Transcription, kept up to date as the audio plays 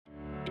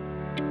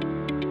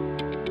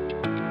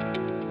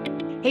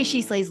Hey,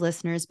 She Slays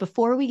listeners,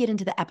 before we get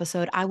into the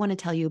episode, I want to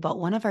tell you about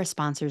one of our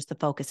sponsors, the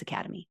Focus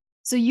Academy.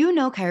 So, you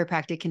know,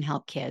 chiropractic can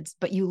help kids,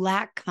 but you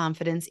lack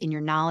confidence in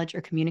your knowledge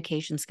or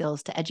communication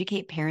skills to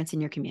educate parents in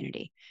your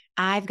community.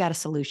 I've got a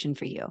solution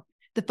for you.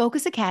 The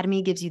Focus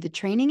Academy gives you the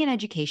training and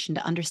education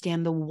to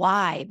understand the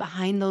why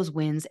behind those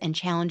wins and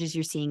challenges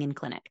you're seeing in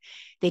clinic.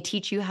 They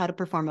teach you how to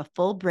perform a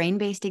full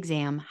brain-based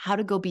exam, how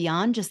to go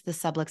beyond just the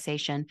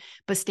subluxation,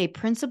 but stay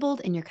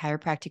principled in your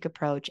chiropractic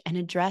approach and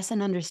address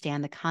and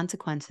understand the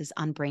consequences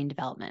on brain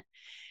development.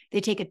 They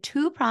take a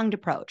two-pronged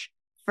approach.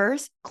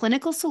 First,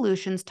 clinical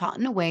solutions taught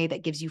in a way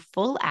that gives you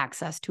full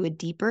access to a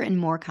deeper and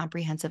more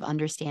comprehensive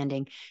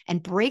understanding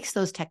and breaks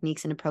those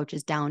techniques and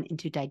approaches down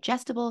into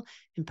digestible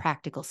and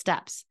practical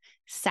steps.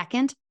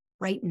 Second,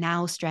 right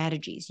now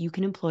strategies you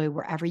can employ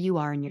wherever you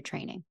are in your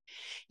training.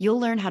 You'll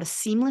learn how to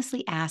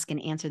seamlessly ask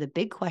and answer the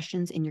big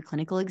questions in your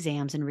clinical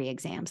exams and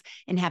re-exams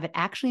and have it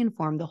actually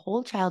inform the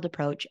whole child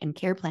approach and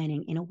care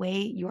planning in a way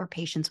your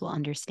patients will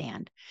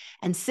understand.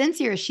 And since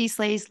you're a She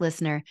Slays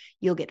listener,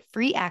 you'll get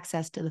free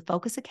access to the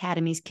Focus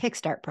Academy's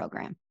Kickstart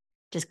program.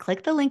 Just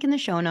click the link in the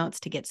show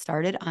notes to get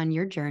started on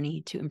your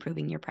journey to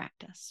improving your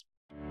practice.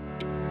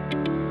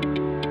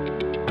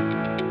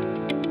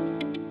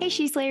 Hey,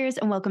 She Slayers,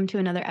 and welcome to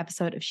another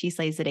episode of She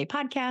Slays the Day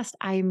podcast.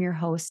 I am your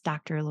host,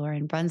 Dr.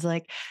 Lauren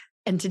Brunswick,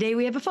 and today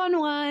we have a fun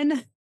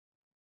one.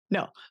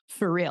 No,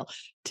 for real.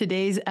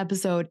 Today's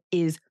episode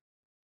is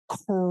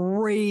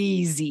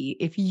crazy.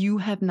 If you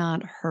have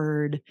not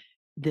heard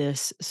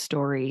this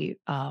story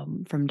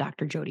from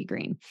Dr. Jodi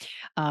Green,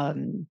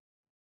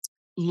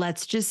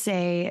 let's just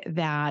say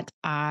that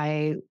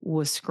I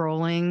was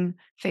scrolling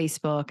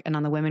Facebook, and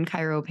on the Women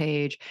Chiro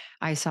page,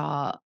 I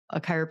saw a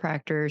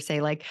chiropractor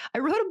say, like, I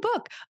wrote a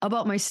book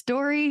about my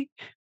story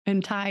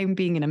and time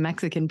being in a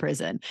Mexican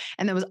prison.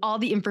 And that was all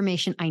the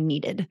information I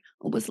needed. It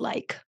was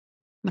like,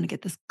 I'm going to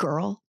get this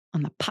girl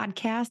on the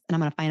podcast and I'm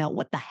going to find out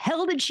what the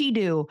hell did she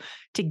do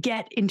to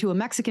get into a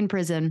Mexican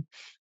prison.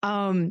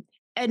 And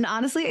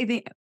honestly, I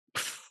think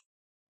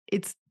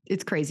it's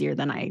crazier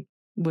than I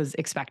was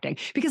expecting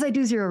because I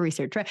do zero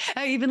research, right?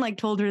 I even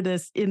told her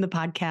this in the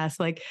podcast.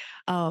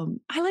 I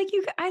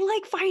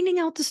like finding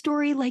out the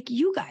story like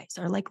you guys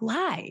are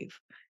live.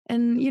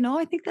 And,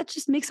 I think that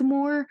just makes a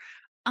more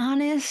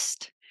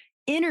honest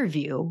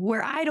interview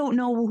where I don't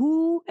know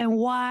who and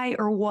why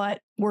or what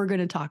we're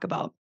going to talk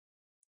about.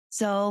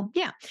 So,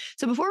 yeah.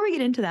 So before we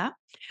get into that,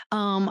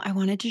 I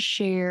wanted to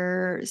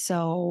share.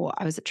 So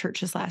I was at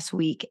church this last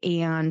week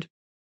and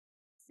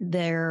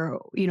the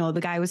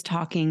guy was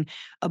talking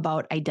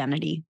about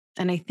identity.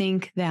 And I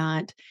think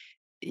that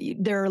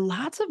there are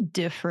lots of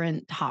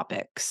different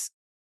topics,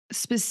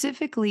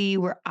 specifically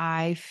where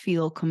I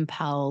feel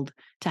compelled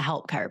to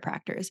help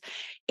chiropractors.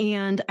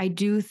 And I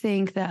do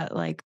think that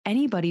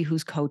anybody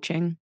who's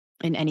coaching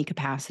in any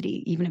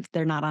capacity, even if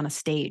they're not on a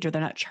stage or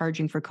they're not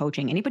charging for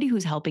coaching, anybody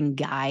who's helping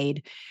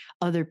guide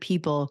other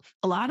people,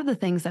 a lot of the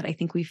things that I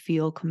think we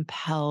feel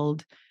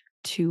compelled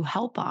to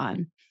help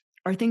on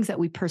are things that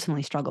we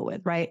personally struggle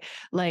with, right?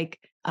 Well,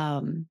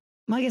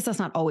 I guess that's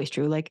not always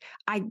true.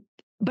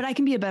 But I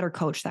can be a better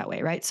coach that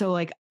way, right? So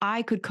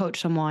I could coach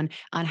someone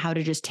on how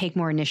to just take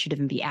more initiative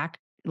and be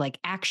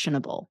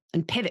actionable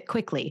and pivot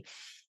quickly.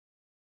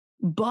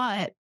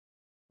 But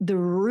the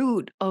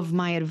root of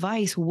my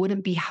advice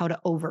wouldn't be how to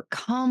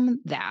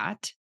overcome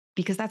that,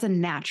 because that's a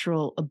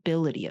natural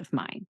ability of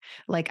mine.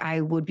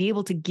 I would be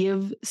able to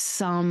give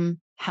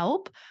some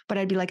help, but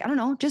I'd be like, I don't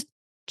know, just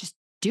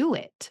do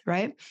it,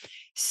 right?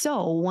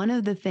 So one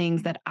of the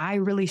things that I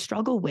really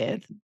struggle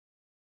with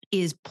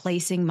is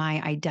placing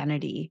my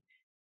identity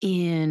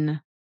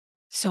in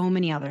so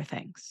many other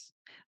things.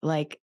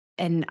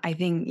 And I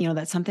think,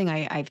 that's something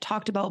I've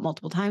talked about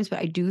multiple times, but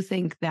I do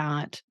think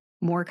that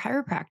more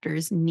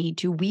chiropractors need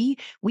to, we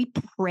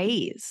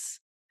praise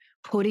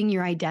putting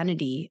your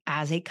identity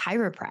as a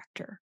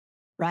chiropractor,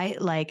 right?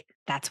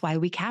 That's why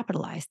we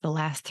capitalize the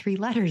last three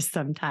letters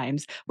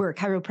sometimes. We're a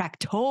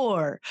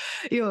chiropractor,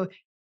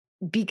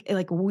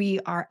 we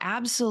are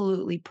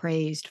absolutely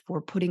praised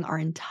for putting our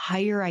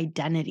entire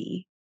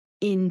identity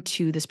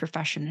into this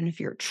profession. And if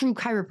you're a true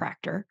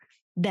chiropractor,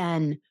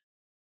 then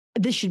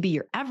this should be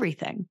your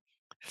everything.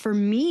 For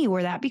me,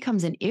 where that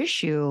becomes an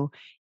issue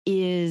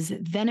is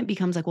then it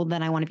becomes well,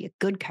 then I want to be a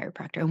good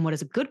chiropractor. And what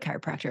is a good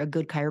chiropractor? A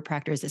good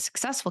chiropractor is a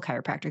successful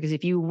chiropractor. Because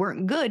if you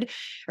weren't good,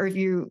 or if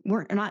you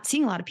weren't not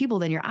seeing a lot of people,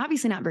 then you're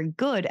obviously not very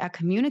good at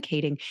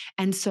communicating.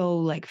 And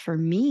so for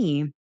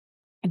me,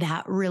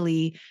 that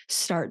really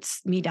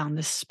starts me down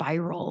the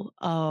spiral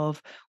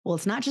of, well,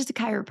 it's not just a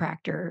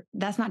chiropractor.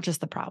 That's not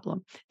just the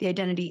problem. The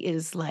identity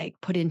is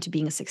put into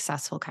being a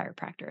successful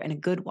chiropractor and a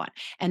good one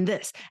and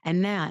this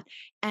and that.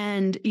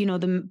 And,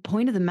 the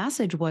point of the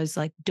message was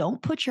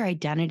don't put your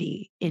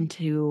identity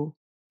into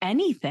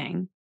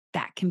anything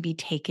that can be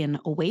taken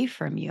away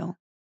from you.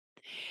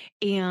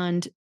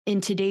 And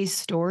in today's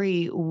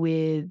story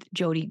with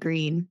Jodi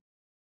Green,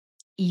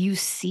 you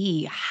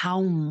see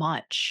how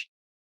much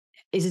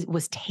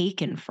was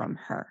taken from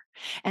her.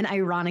 And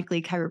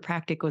ironically,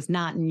 chiropractic was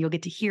not, and you'll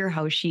get to hear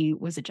how she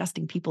was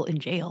adjusting people in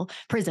jail,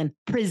 prison,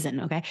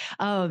 okay?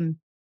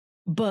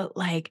 But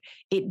like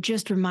it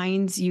just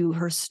reminds you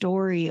her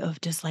story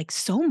of just like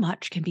so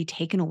much can be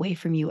taken away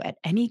from you at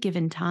any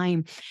given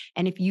time.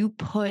 And if you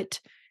put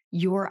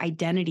your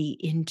identity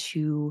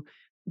into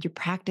your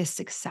practice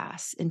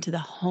success, into the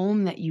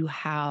home that you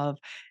have,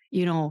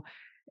 you know,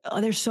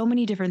 there's so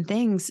many different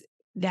things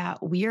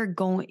that we are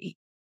going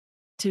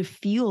to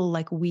feel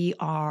like we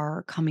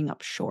are coming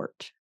up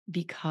short,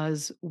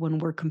 because when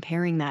we're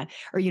comparing that,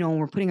 or when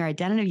we're putting our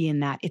identity in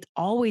that, it's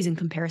always in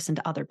comparison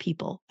to other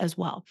people as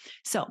well.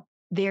 So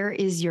there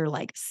is your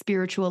like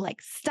spiritual,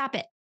 like, stop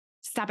it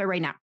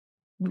right now.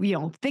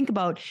 Think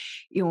about,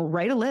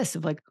 write a list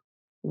of like,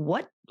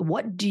 what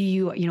do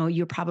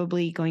you're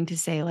probably going to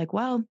say like,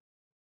 well,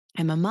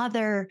 I'm a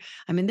mother,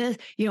 I'm in this,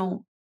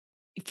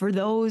 for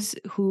those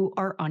who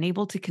are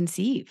unable to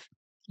conceive,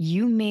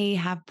 you may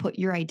have put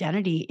your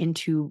identity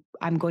into,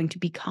 I'm going to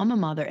become a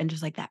mother, and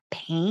just like that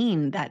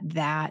pain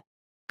that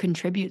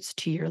contributes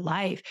to your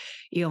life.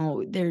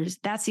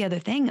 That's the other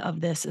thing of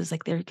this, is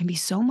like there can be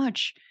so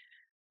much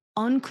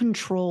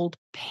uncontrolled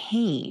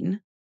pain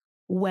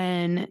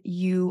when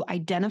you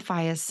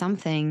identify as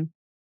something,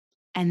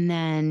 and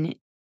then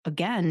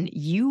again,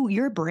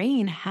 your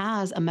brain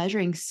has a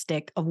measuring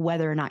stick of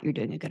whether or not you're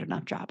doing a good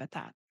enough job at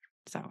that.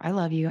 So I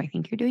love you. I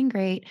think you're doing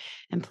great.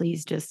 And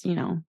please just,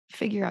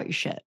 figure out your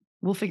shit.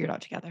 We'll figure it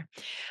out together.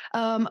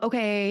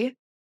 Okay.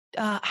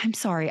 I'm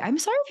sorry. I'm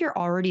sorry if you're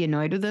already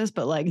annoyed with this,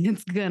 but like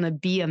it's going to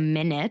be a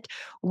minute.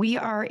 We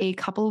are a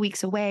couple of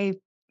weeks away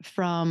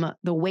from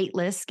the wait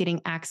list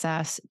getting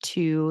access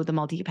to the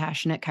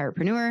Multi-Passionate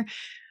Chiropreneur.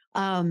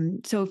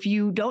 So if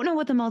you don't know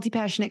what the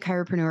Multi-Passionate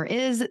Chiropreneur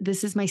is,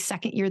 this is my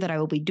second year that I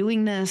will be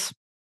doing this.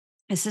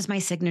 This is my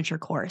signature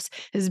course.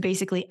 This is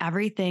basically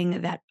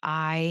everything that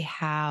I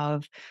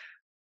have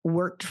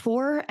worked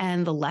for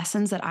and the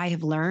lessons that I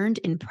have learned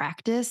in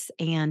practice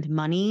and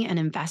money and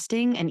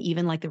investing, and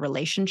even like the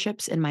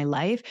relationships in my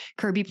life.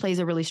 Kirby plays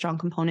a really strong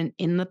component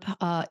in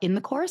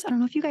the course. I don't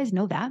know if you guys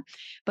know that,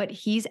 but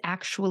he's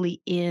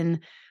actually in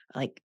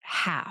like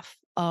half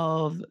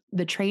of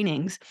the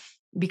trainings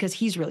because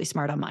he's really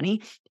smart on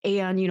money.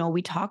 And,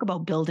 we talk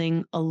about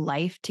building a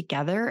life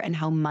together and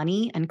how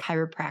money and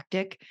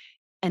chiropractic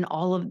and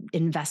all of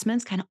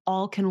investments kind of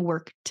all can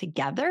work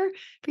together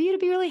for you to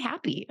be really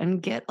happy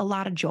and get a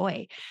lot of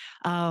joy.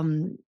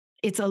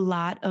 It's a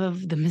lot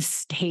of the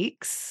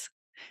mistakes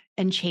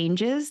and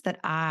changes that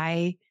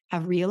I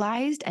have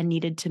realized and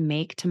needed to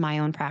make to my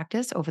own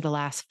practice over the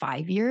last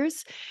 5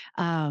 years.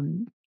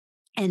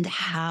 And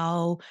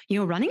how,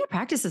 running a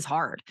practice is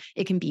hard.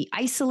 It can be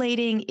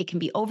isolating. It can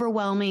be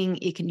overwhelming.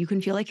 You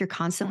can feel like you're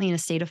constantly in a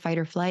state of fight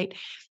or flight.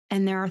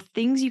 And there are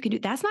things you can do.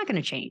 That's not going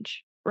to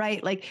change,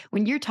 right? Like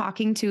when you're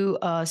talking to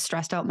a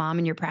stressed out mom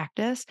in your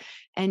practice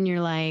and you're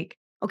like,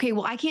 okay,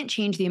 well, I can't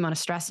change the amount of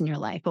stress in your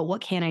life, but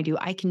what can I do?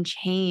 I can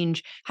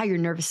change how your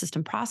nervous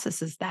system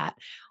processes that.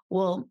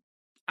 Well,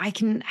 I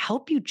can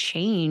help you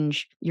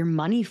change your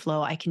money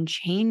flow. I can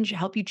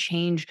help you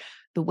change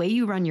the way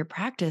you run your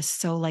practice.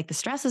 So like the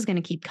stress is going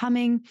to keep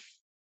coming,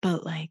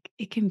 but like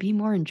it can be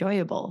more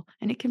enjoyable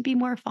and it can be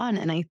more fun.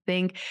 And I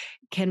think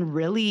can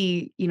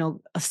really,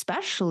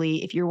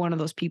 especially if you're one of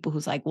those people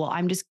who's like, well,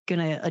 I'm just going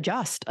to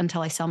adjust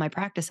until I sell my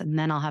practice and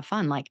then I'll have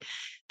fun. Like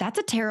that's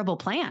a terrible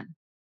plan.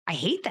 I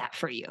hate that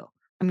for you.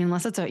 I mean,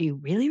 unless that's what you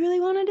really,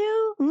 really want to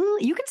do,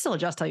 you can still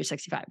adjust till you're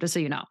 65, just so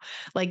you know.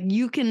 Like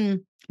you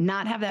can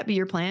not have that be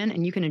your plan,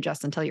 and you can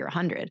adjust until you're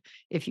 100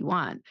 if you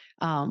want.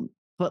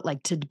 But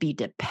like to be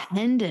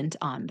dependent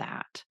on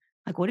that,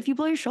 like what if you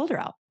blow your shoulder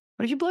out?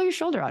 What if you blow your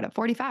shoulder out at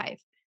 45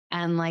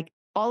 and like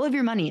all of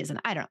your money isn't?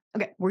 I don't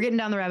know. Okay, we're getting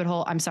down the rabbit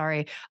hole. I'm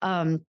sorry.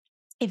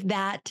 If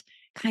that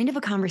kind of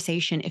a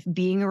conversation, if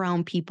being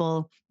around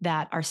people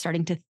that are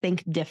starting to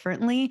think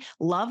differently,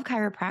 love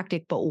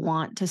chiropractic, but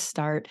want to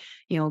start,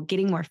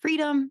 getting more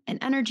freedom and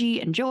energy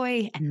and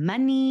joy and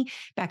money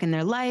back in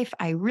their life,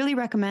 I really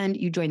recommend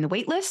you join the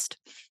wait list.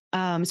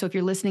 So if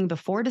you're listening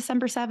before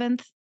December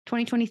 7th,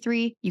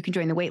 2023, you can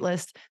join the wait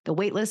list. The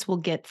wait list will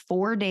get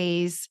 4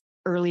 days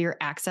earlier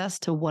access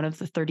to one of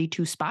the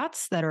 32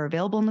 spots that are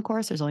available in the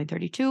course. There's only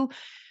 32.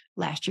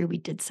 Last year we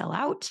did sell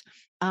out.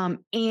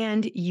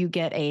 And you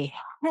get a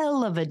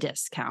hell of a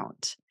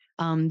discount.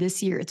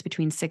 This year it's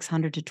between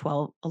 $600 to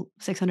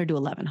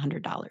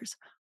 $1,100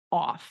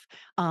 off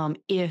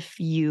if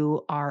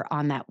you are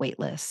on that wait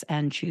list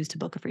and choose to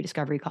book a free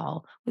discovery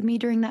call with me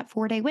during that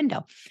 4-day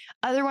window.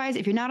 Otherwise,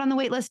 if you're not on the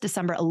wait list,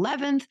 December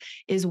 11th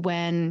is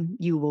when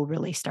you will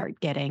really start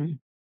getting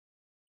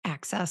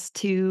access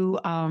to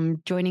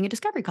joining a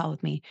discovery call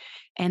with me,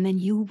 and then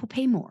you will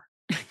pay more.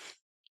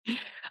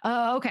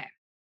 Okay.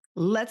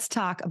 Let's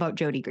talk about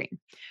Jodi Green.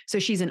 So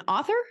she's an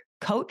author,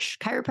 coach,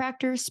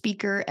 chiropractor,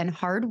 speaker, and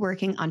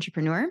hardworking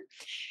entrepreneur.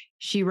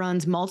 She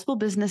runs multiple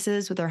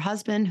businesses with her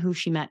husband, who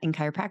she met in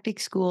chiropractic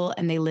school,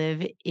 and they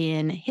live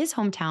in his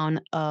hometown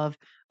of,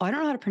 I don't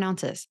know how to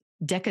pronounce this,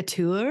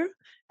 Decatur,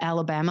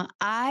 Alabama.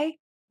 I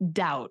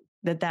doubt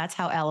that's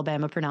how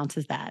Alabama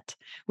pronounces that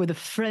with a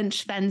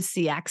French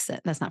fancy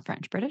accent. That's not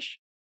French, British.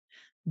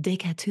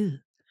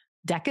 Decatur.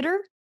 Decatur?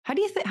 How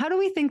do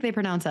we think they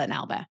pronounce that in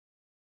Alabama?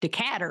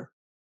 Decatur.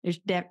 There's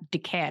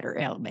Decatur,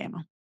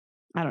 Alabama.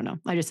 I don't know.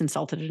 I just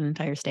insulted an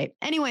entire state.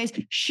 Anyways,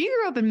 she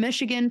grew up in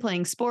Michigan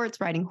playing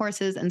sports, riding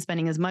horses, and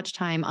spending as much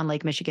time on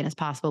Lake Michigan as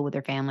possible with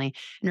her family.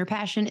 And her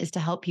passion is to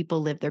help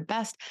people live their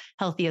best,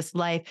 healthiest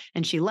life.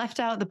 And she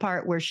left out the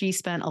part where she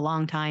spent a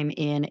long time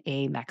in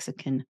a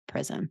Mexican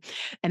prison.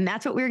 And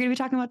that's what we're going to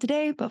be talking about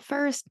today. But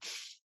first,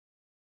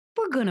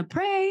 we're going to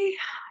pray.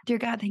 Dear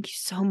God, thank you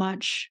so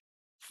much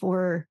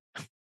for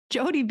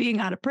Jodi being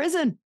out of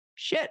prison.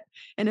 Shit.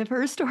 And if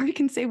her story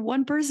can save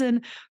one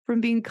person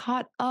from being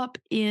caught up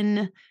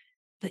in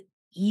the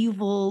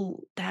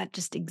evil that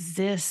just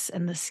exists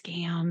and the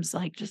scams,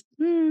 like just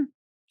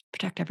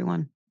protect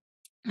everyone.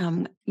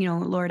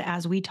 Lord,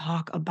 as we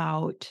talk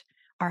about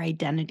our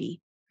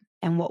identity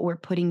and what we're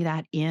putting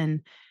that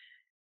in,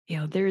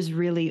 there's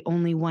really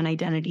only one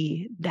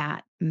identity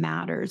that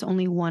matters,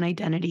 only one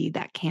identity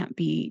that can't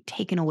be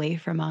taken away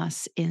from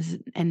us,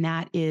 and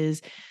that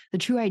is the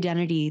true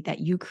identity that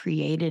you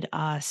created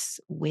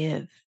us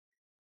with,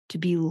 to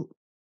be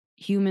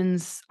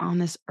humans on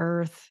this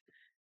earth,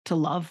 to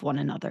love one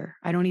another.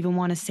 I don't even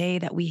want to say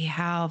that we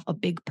have a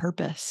big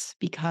purpose,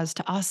 because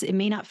to us, it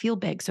may not feel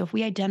big. So if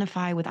we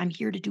identify with, I'm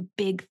here to do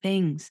big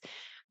things,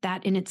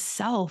 that in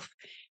itself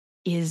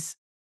is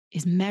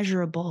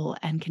measurable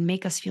and can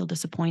make us feel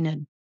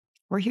disappointed.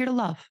 We're here to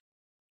love.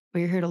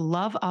 We're here to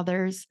love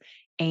others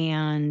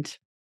and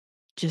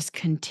just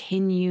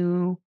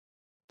continue.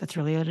 That's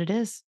really what it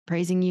is.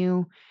 Praising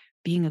you,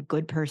 being a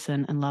good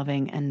person and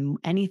loving, and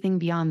anything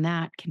beyond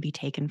that can be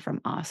taken from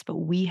us, but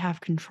we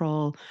have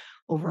control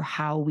over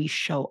how we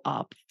show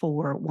up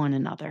for one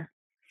another.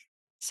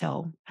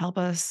 So help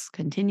us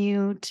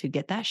continue to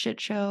get that shit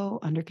show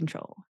under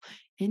control.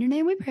 In your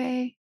name we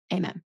pray.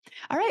 Amen.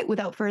 All right.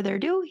 Without further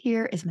ado,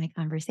 here is my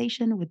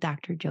conversation with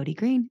Dr. Jodi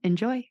Green.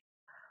 Enjoy.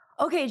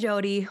 Okay,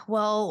 Jodi.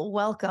 Well,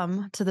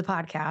 welcome to the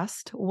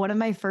podcast. One of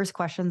my first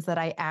questions that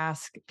I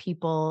ask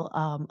people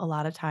a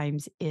lot of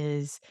times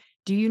is,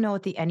 do you know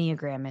what the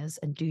Enneagram is?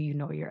 And do you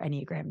know your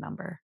Enneagram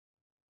number?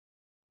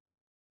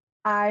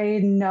 I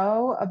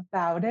know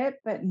about it,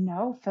 but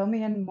no, fill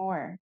me in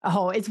more.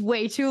 Oh, it's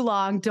way too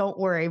long. Don't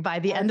worry. By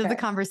the end of the Okay.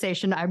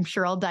 conversation, I'm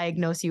sure I'll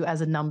diagnose you as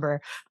a number.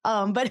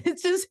 But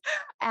it's just,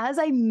 as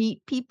I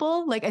meet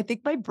people, like, I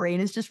think my brain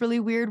is just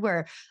really weird,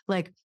 where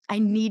like I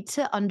need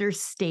to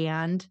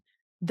understand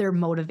their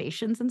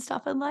motivations and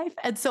stuff in life.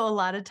 And so a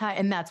lot of time,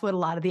 and that's what a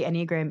lot of the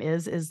Enneagram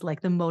is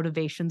like the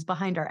motivations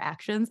behind our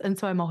actions. And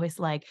so I'm always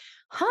like,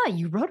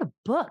 you wrote a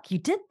book, you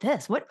did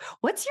this.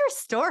 What's your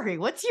story?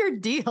 What's your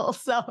deal?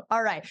 So,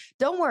 all right,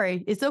 don't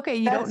worry. It's okay.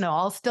 You don't That's know.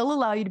 I'll still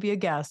allow you to be a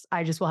guest.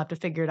 I just will have to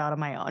figure it out on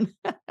my own.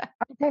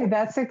 okay.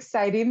 That's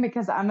exciting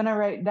because I'm going to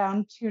write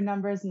down two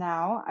numbers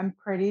now. I'm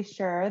pretty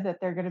sure that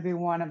they're going to be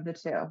one of the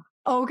two.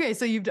 Okay.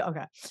 So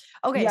okay.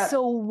 Okay. Yep.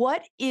 So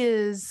what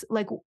is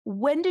like,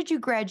 when did you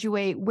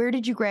graduate? Where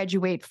did you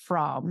graduate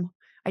from?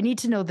 I need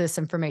to know this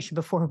information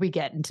before we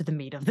get into the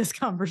meat of this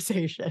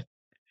conversation.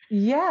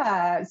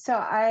 Yeah. So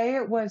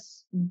I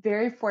was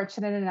very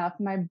fortunate enough.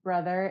 My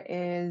brother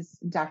is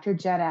Dr.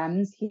 Jed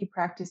Ems. He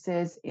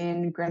practices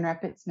in Grand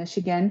Rapids,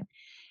 Michigan.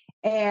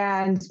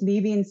 And me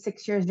being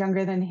 6 years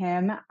younger than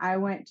him, I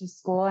went to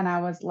school and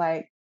I was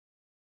like,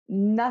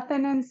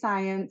 nothing in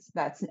science.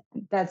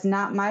 That's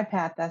not my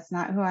path. That's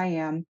not who I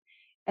am.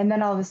 And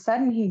then all of a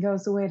sudden he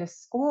goes away to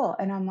school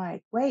and I'm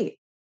like, wait,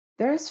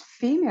 there's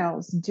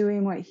females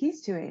doing what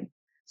he's doing.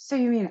 So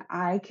you mean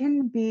I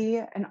can be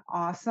an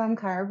awesome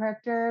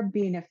chiropractor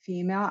being a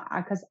female?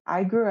 Because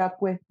I grew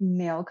up with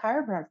male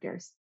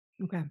chiropractors.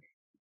 Okay.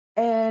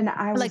 And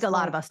I Like was a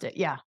lot of like, us did.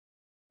 Yeah.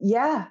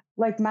 yeah,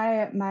 like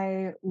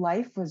my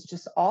life was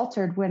just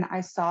altered when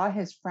I saw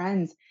his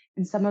friends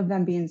and some of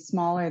them being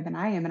smaller than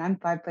I am, and I'm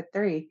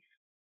 5'3".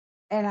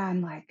 And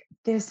I'm like,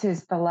 this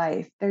is the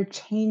life. They're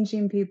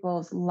changing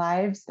people's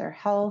lives, their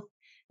health,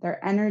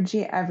 their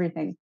energy,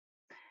 everything.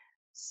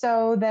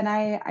 So then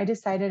I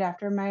decided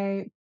after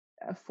my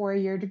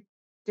 4-year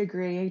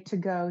degree to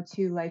go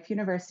to Life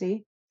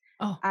University.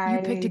 Oh, you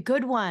picked a I,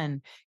 good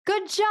one.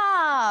 Good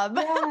job.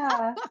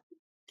 yeah,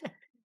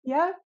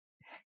 yeah.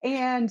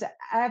 And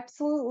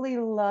absolutely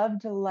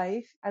loved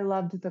life. I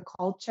loved the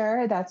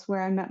culture. That's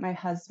where I met my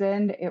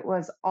husband. It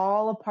was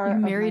all a You part of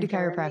my married a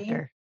journey.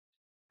 chiropractor.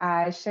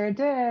 I sure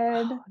did.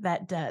 Oh,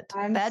 that debt.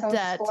 I'm That so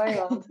debt.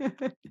 spoiled.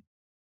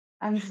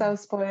 I'm so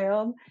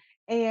spoiled.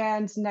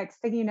 And next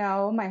thing you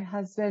know, my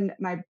husband,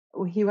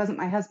 he wasn't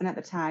my husband at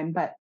the time,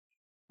 but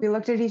we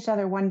looked at each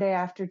other one day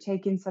after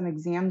taking some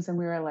exams and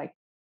we were like,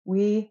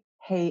 we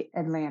hate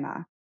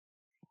Atlanta.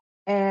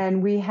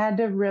 And we had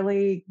to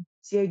really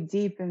dig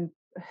deep in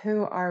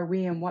who are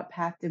we and what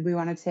path did we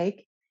want to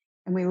take.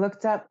 And we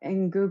looked up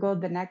and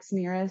Googled the next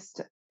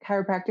nearest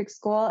chiropractic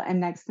school. And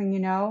next thing you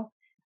know,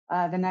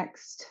 the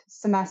next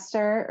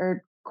semester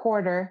or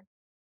quarter,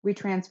 we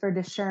transferred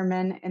to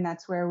Sherman, and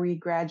that's where we You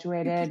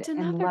graduated picked and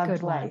another loved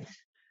good one. life.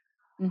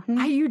 Hmm.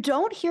 You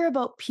don't hear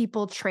about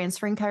people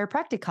transferring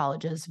chiropractic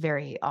colleges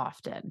very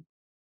often.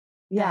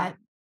 Yeah,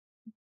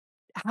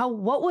 That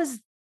what was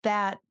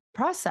that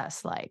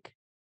process like?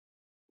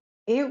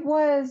 it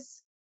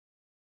was,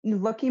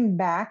 looking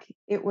back,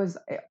 it was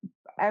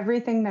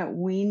everything that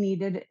we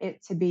needed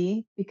it to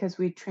be because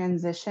we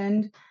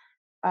transitioned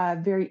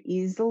very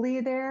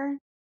easily there.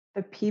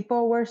 The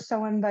people were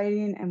so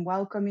inviting and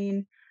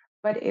welcoming,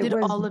 but it Did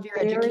was all of your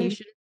very,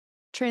 education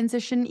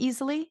transition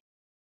easily?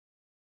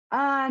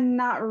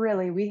 not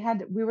really. We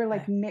were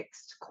like Okay,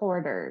 mixed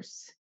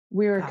quarters.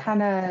 We were got it.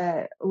 kind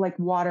of like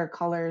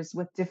watercolors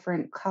with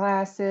different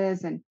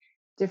classes and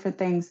different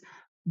things.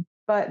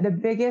 But the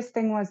biggest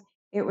thing was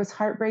it was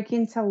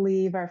heartbreaking to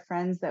leave our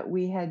friends that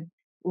we had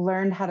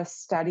learned how to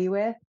study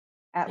with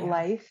at Yeah.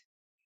 life.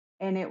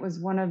 And it was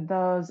one of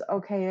those,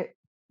 okay,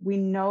 we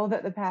know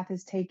that the path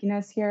is taking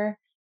us here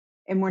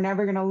and we're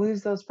never going to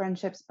lose those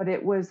friendships. But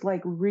it was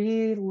like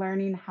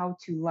relearning how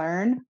to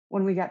learn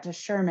when we got to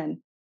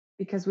Sherman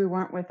because we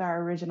weren't with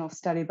our original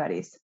study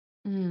buddies.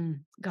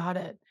 Got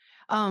it.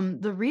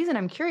 The reason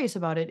I'm curious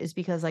about it is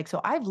because, like,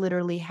 so I've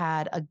literally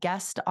had a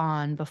guest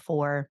on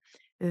before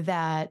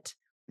that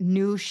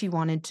knew she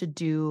wanted to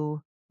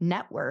do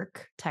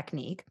network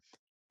technique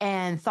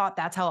and thought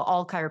that's how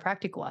all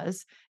chiropractic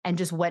was, and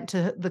just went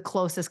to the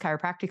closest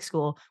chiropractic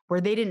school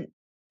where they didn't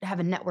have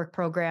a network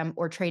program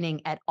or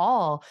training at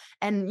all.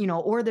 And,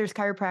 or there's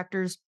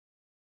chiropractors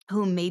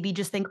who maybe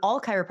just think all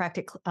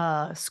chiropractic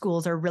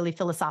schools are really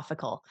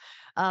philosophical.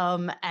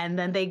 And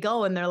then they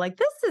go and they're like,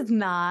 this is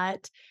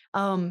not.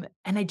 And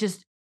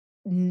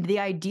the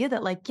idea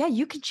that, like, yeah,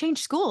 you can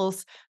change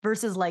schools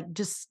versus like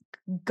just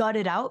gut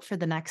it out for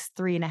the next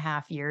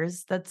 3.5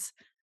 years.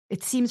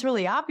 It seems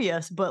really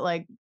obvious, but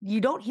like you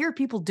don't hear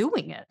people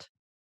doing it.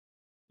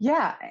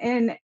 Yeah.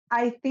 And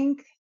I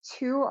think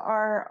to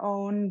our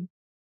own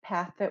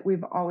path that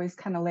we've always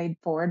kind of laid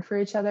forward for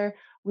each other,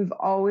 we've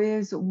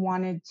always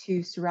wanted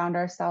to surround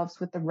ourselves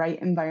with the right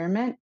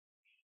environment.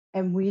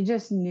 And we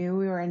just knew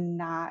we were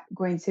not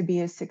going to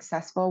be as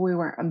successful. We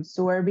weren't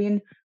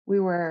absorbing.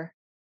 We were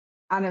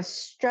on a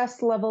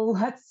stress level.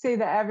 Let's say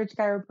the average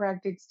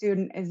chiropractic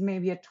student is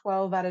maybe a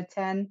 12 out of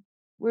 10.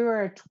 We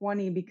were a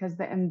 20 because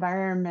the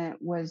environment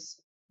was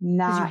Because you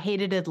not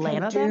hated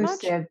Atlanta that much?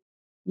 conducive.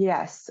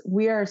 Yes,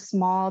 we are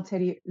small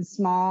city,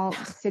 small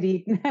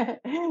city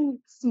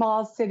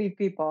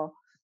people.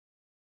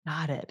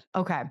 Got it.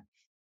 Okay.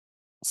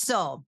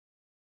 So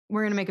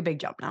we're going to make a big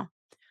jump now.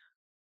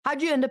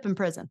 How'd you end up in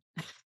prison?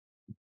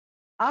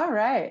 All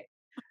right,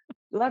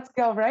 let's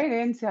go right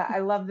into it. I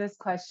love this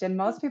question.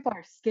 Most people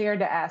are scared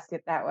to ask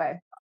it that way.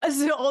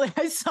 So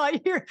I saw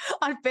you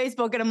on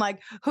Facebook and I'm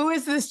like, who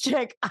is this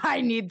chick?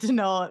 I need to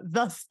know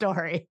the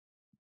story.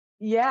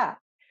 Yeah,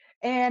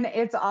 and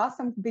it's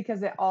awesome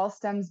because it all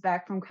stems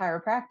back from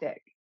chiropractic.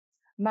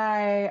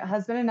 My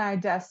husband and I,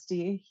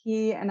 Dusty,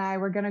 he and I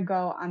were going to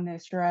go on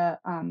this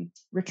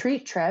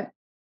retreat trip.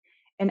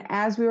 And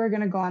as we were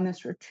going to go on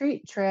this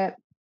retreat trip,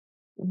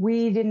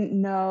 we didn't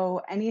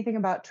know anything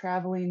about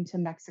traveling to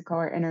Mexico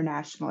or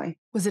internationally.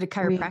 Was it a We,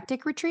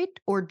 chiropractic retreat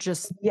or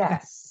just okay?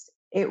 yes,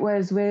 it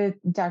was with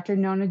Dr.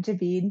 Nona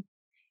Javid,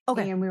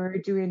 Okay. and we were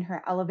doing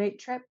her Elevate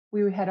trip.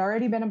 We had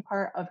already been a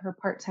part of her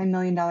part-time $1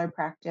 million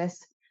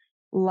practice,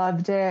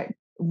 loved it,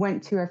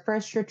 went to our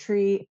first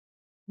retreat.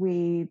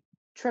 We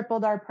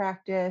tripled our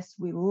practice.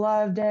 We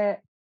loved it.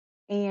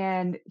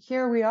 And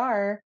here we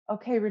are.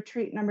 Okay,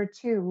 retreat number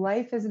 2.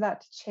 Life is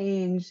about to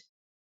change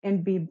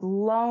and be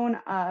blown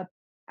up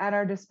at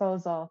our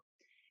disposal.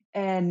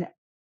 And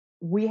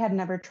we had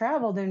never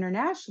traveled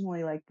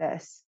internationally like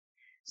this.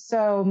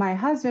 So, my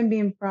husband,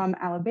 being from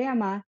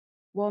Alabama,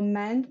 well,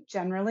 men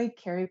generally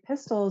carry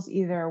pistols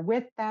either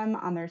with them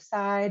on their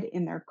side,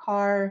 in their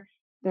car,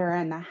 they're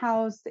in the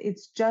house.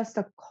 It's just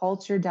a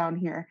culture down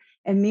here.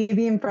 And me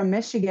being from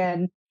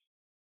Michigan,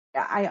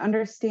 I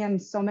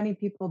understand so many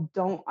people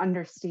don't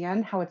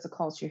understand how it's a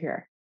culture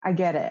here. I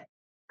get it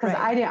because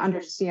Right. I didn't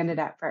understand it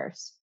at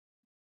first.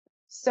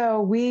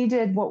 So we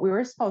did what we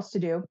were supposed to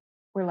do.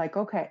 We're like,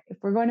 okay, if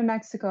we're going to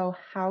Mexico,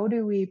 how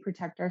do we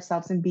protect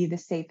ourselves and be the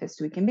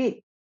safest we can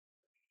be?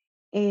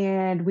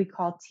 And we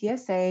call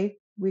TSA,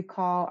 we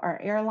call our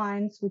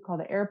airlines, we call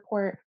the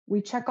airport,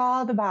 we check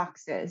all the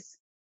boxes.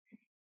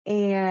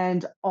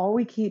 And all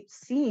we keep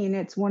seeing,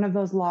 it's one of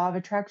those law of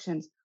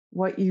attractions.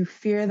 What you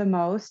fear the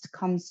most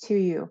comes to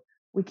you.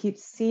 We keep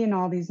seeing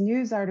all these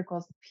news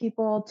articles,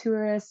 people,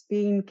 tourists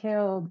being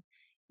killed,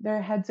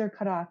 their heads are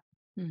cut off.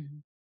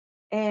 Mhm.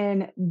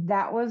 And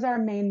that was our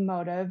main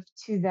motive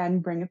to then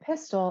bring a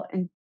pistol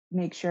and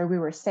make sure we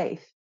were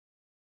safe.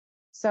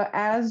 So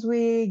as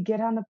we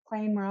get on the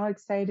plane, we're all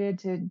excited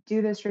to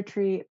do this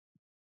retreat.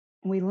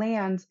 We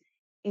land,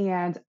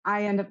 and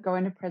I end up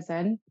going to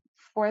prison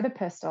for the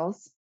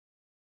pistols.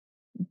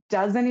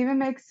 Doesn't even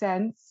make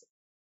sense.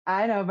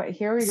 I know, but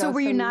here we So go. were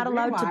you So we not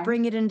allowed to rewind.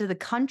 bring it into the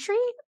country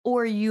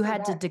or you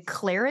had to Correct.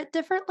 declare it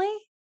differently?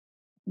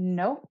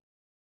 Nope.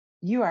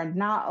 You are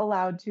not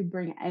allowed to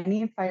bring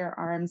any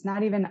firearms,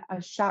 not even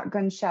a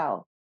shotgun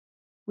shell.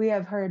 We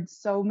have heard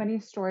so many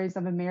stories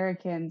of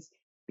Americans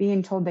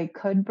being told they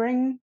could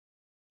bring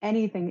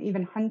anything,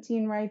 even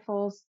hunting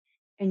rifles,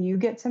 and you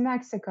get to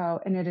Mexico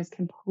and it is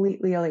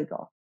completely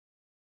illegal.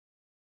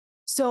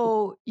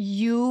 So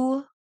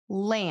you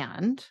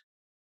land,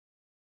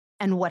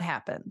 and what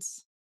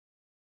happens?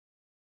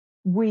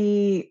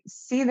 We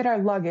see that our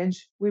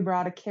luggage, we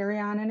brought a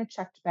carry-on and a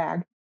checked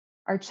bag.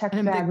 Our checked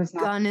And bag the was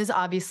not gun is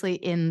obviously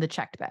in the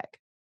checked bag.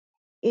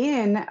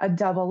 in a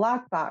double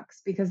lockbox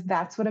because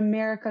that's what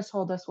America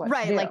told us what to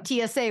Right, do. like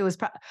TSA was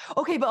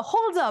okay, but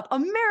hold up,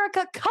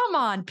 America, come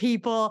on,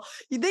 people.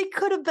 They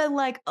could have been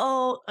like,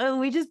 "Oh,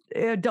 we just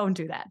don't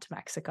do that to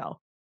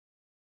Mexico."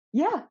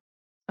 Yeah,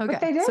 but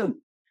Okay, they so did.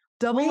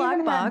 double We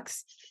even had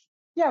lockbox.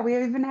 Yeah, we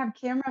even have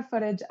camera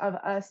footage of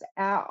us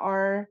at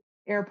our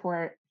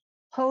airport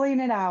pulling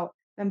it out,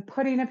 then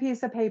putting a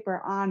piece of paper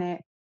on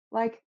it,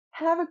 like,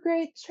 have a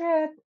great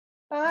trip.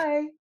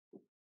 Bye.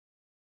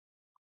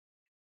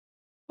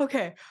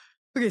 Okay,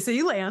 okay, so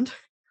you land.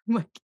 I'm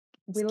like,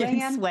 it's We getting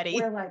land, sweaty.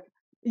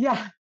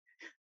 yeah,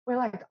 we're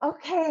like,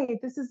 okay,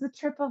 this is the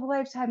trip of a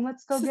lifetime.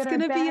 Let's go This is get our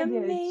gonna be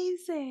baggage.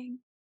 amazing.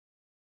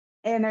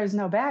 And there's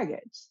no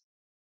baggage.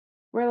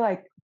 We're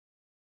like,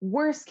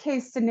 worst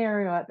case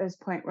scenario at this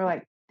point. We're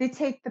like, they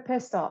take the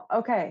pistol.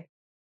 Okay,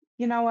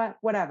 you know what?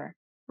 Whatever.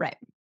 Right,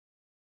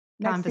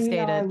 Next thing you know,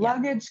 our confiscated. Yeah.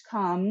 luggage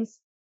comes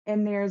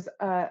and there's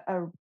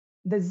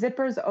the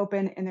zippers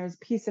open and there's a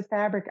piece of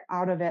fabric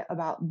out of it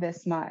about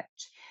this much.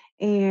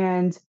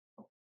 And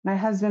my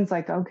husband's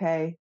like,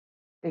 okay,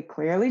 they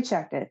clearly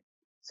checked it.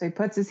 So he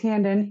puts his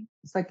hand in.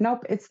 It's like,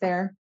 nope, it's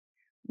there.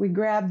 We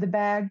grab the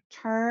bag,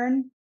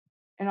 turn,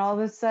 and all of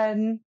a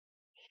sudden,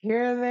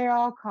 here they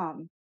all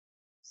come,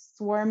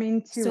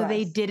 swarming to So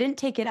they us. didn't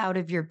take it out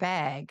of your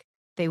bag.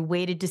 They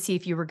waited to see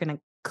if you were going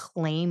to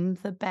claim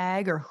the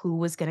bag or who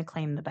was going to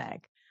claim the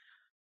bag.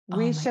 Oh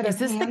We my, should is have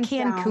this the hands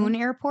Cancun down.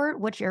 airport?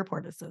 Which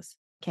airport is this?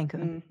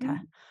 Cancun. Okay. Mhm.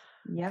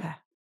 Yep. Okay.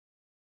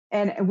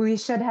 And we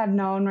should have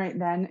known right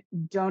then,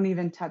 don't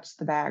even touch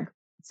the bag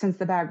since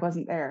the bag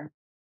wasn't there.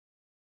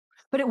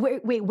 But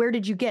wait, where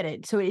did you get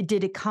it? So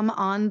did it come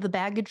on the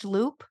baggage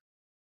loop?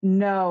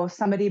 No,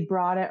 somebody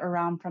brought it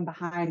around from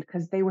behind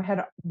because they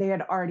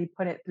had already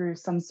put it through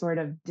some sort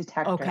of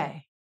detector.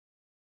 Okay.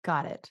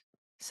 Got it.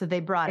 So they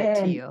brought it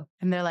to And you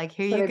and they're like,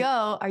 here so you they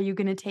go. Are you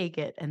going to take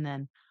it? And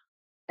then,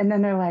 and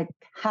then they're like,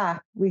 "Ha,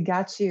 we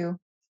got you."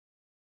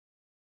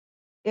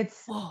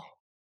 It's whoa.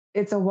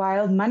 it's a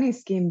wild money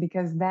scheme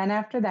because then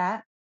after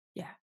that,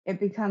 Yeah. it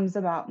becomes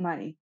about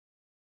money.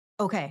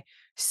 Okay.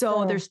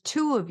 So So there's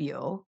two of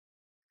you.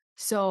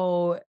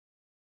 So,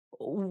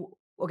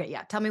 okay.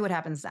 Yeah. Tell me what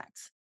happens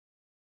next.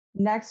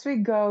 next we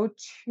go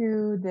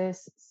to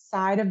this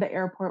side of the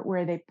airport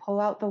where they pull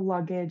out the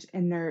luggage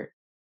and they're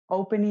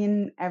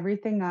opening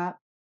everything up.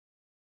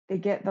 They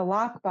get the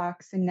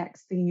lockbox, and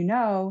next thing you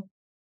know,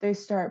 they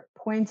start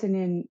pointing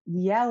and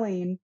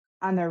yelling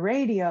on their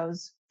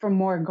radios for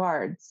more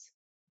guards.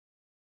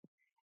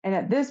 And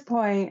at this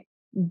point,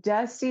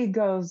 Dusty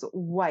goes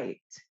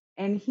white.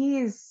 And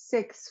he's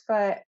 6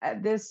 foot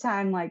at this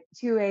time, like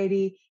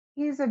 280.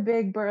 He's a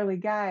big, burly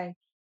guy.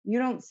 You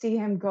don't see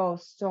him go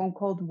stone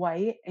cold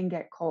white and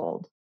get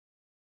cold.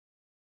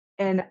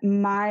 And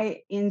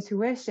my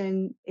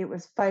intuition, it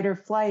was fight or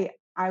flight.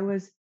 I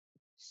was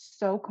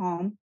so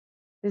calm.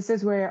 This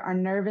is where our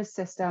nervous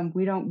system,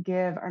 we don't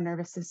give our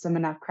nervous system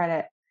enough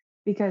credit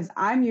because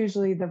I'm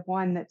usually the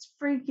one that's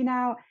freaking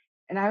out.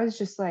 And I was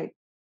just like,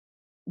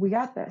 we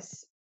got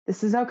this.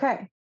 This is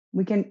okay.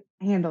 We can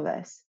handle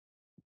this.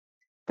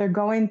 They're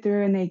going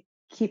through and they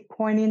keep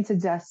pointing to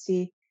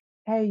Dusty.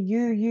 Hey,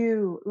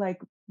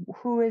 like,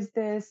 who is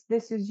this?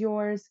 This is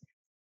yours.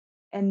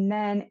 And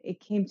then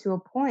it came to a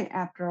point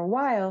after a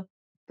while,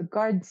 the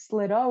guard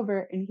slid over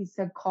and he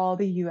said, call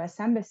the US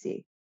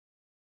Embassy.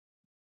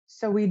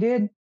 So we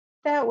did.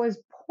 That was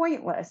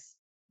pointless.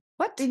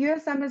 The What?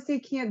 US Embassy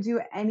can't do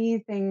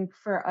anything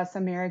for us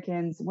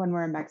Americans when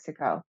we're in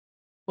Mexico.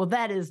 Well,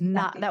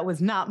 Nothing. that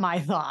was not my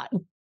thought.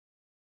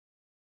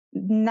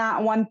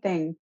 Not one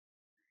thing.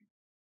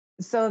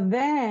 So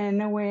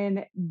then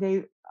when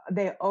they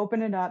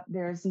open it up,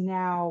 there's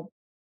now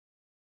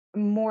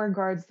more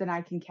guards than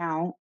I can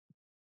count,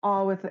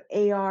 all with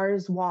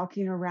ARs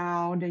walking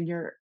around, and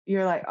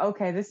you're like,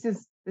 okay, this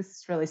is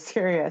really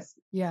serious.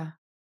 Yeah.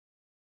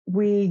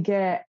 We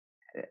get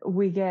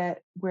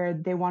where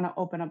they want to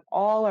open up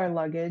all our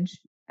luggage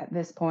at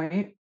this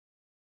point.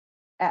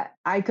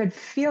 I could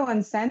feel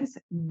and sense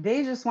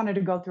they just wanted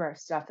to go through our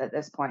stuff at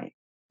this point.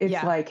 It's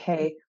Yeah. like,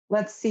 hey,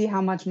 let's see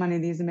how much money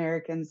these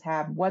Americans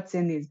have. What's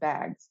in these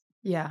bags?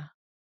 Yeah.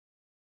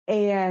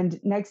 And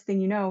next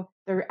thing you know,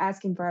 they're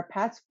asking for our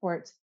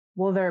passports.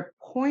 Well, they're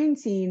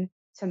pointing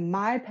to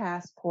my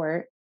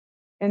passport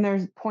and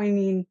they're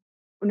pointing,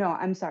 no,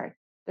 I'm sorry.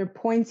 They're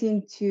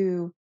pointing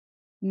to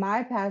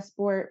my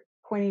passport,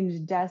 pointing to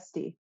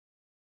Dusty,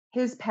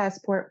 his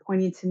passport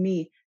pointing to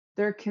me.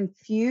 They're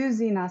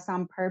confusing us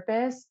on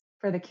purpose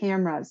for the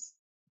cameras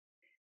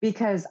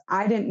because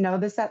I didn't know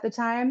this at the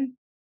time.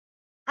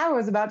 I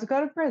was about to go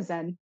to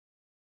prison.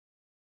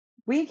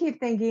 We keep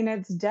thinking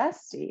it's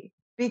Dusty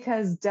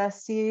because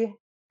Dusty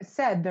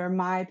said they're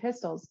my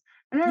pistols.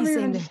 I've never He's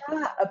saying even that.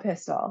 shot a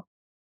pistol.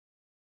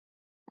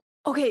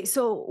 Okay,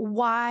 so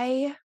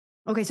why?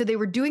 Okay, so they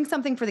were doing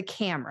something for the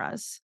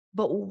cameras,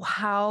 but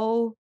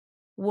how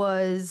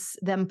was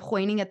them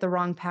pointing at the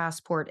wrong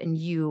passport and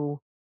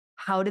you?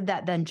 How did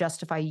that then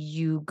justify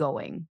you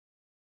going?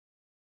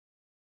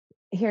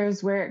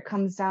 Here's where it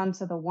comes down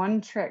to the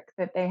one trick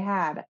that they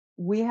had.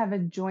 We have a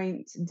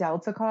joint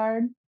Delta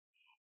card,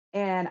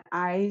 and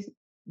I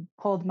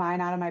pulled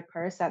mine out of my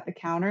purse at the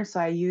counter, so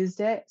I used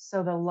it.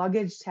 So the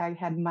luggage tag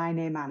had my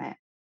name on it.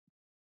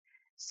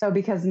 So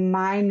because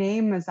my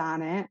name was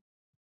on it,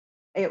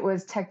 it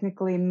was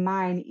technically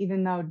mine,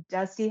 even though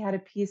Dusty had a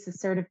piece of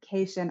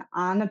certification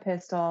on the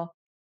pistol.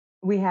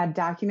 We had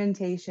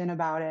documentation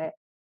about it.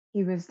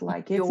 He was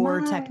like, it's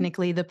You're mine.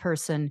 technically the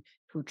person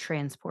who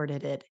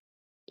transported it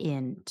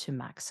into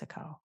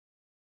Mexico.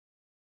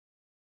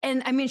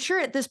 And I mean, sure,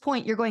 at this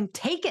point, you're going,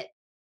 take it,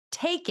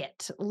 take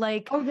it.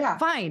 Like, Oh, yeah.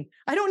 fine,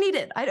 I don't need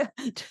it. I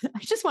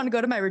just want to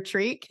go to my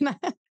retreat.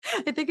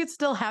 I think it's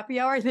still happy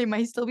hour. They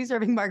might still be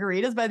serving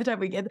margaritas by the time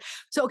we get.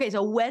 So, okay,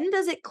 so when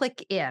does it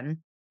click in?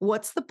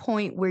 What's the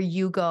point where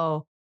you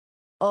go,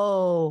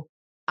 oh,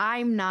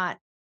 I'm not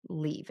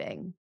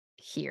leaving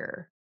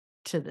here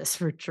to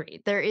this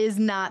retreat? There is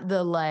not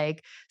the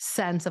like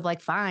sense of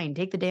like, fine,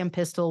 take the damn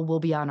pistol. We'll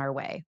be on our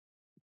way.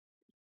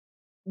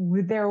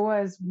 There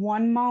was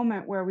one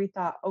moment where we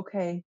thought,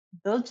 okay,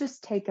 they'll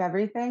just take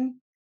everything.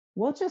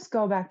 We'll just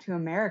go back to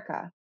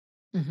America.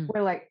 Mhm.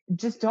 We're like,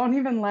 just don't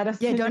even let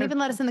us Yeah, in don't your even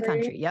let us in the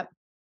country. country. Yep.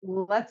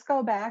 Let's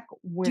go back. Do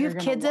you We're have going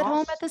to kids at home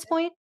wash. at this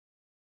point?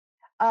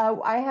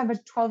 I have a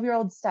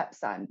 12-year-old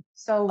stepson.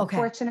 So Okay.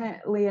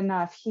 fortunately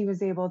enough, he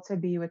was able to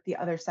be with the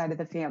other side of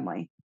the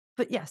family.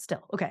 But yeah,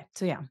 still. Okay.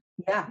 So yeah.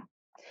 Yeah.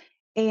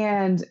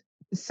 And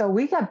so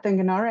we kept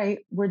thinking, all right,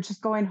 we're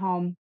just going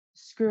home.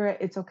 Screw it.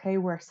 It's okay.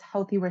 We're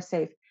healthy. We're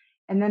safe.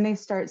 And then they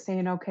start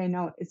saying, okay,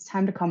 no, it's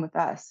time to come with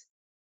us.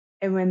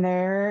 And when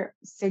they're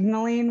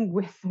signaling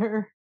with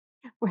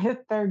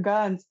their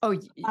guns, Oh,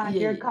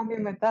 you're yeah.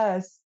 coming with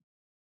us.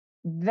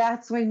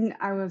 That's when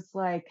I was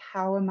like,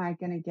 how am I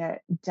going to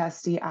get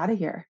Dusty out of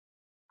here?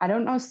 I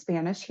don't know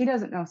Spanish. He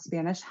doesn't know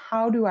Spanish.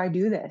 How do I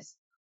do this?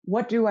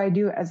 What do I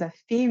do as a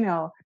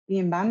female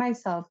being by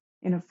myself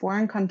in a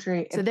foreign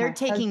country So if they're my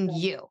taking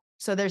husband, you.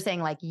 So they're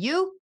saying like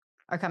you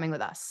are coming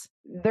with us.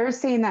 they're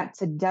saying that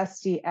to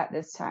Dusty at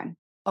this time.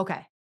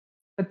 Okay.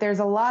 But there's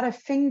a lot of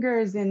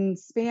fingers in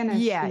Spanish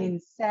Yeah. being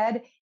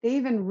said. They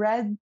even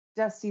read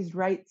Dusty's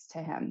rights to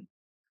him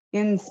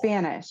in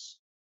Spanish.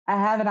 I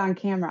have it on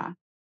camera.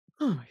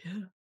 Oh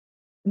yeah.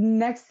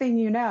 Next thing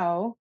you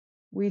know,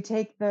 we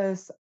take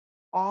this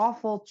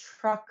awful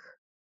truck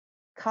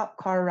cop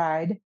car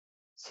ride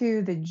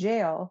to the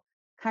jail,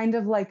 kind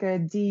of like a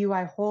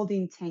DUI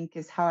holding tank,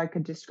 is how I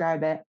could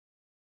describe it.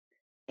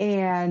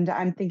 And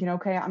I'm thinking,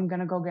 okay, I'm going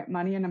to go get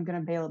money and I'm going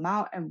to bail him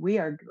out. And we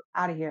are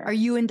out of Are here.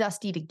 you and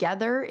Dusty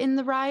together in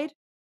the ride?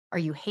 Are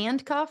you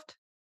handcuffed?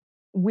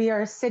 We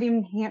are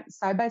sitting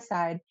side by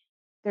side.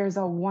 There's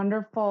a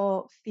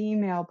wonderful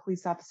female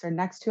police officer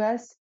next to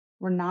us.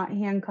 We're not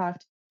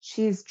handcuffed.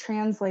 She's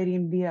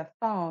translating via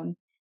phone,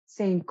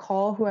 saying,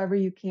 call whoever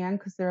you can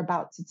because they're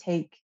about to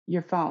take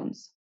your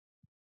phones.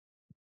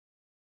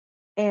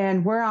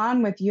 And we're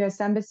on with US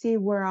Embassy.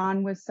 We're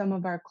on with some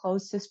of our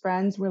closest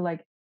friends. We're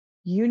like,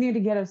 you need to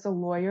get us a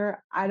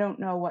lawyer. I don't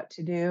know what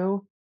to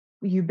do.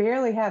 You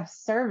barely have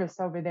service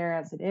over there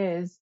as it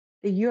is.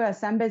 The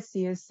US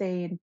Embassy is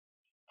saying,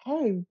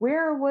 hey,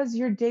 where was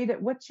your date?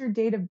 What's your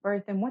date of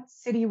birth and what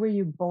city were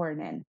you born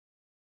in?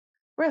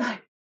 We're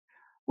like,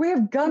 we have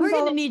We're guns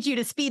going to all. need you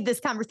to speed this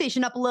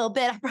conversation up a little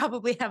bit. I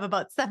probably have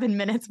about 7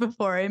 minutes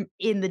before I'm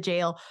in the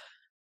jail.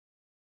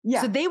 So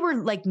Yeah. they were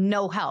like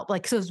no help.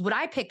 Like, so what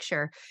I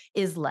picture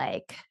is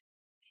like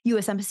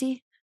US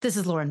Embassy. This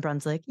is Lauren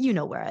Brunswick. You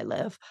know where I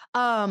live.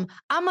 I'm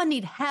gonna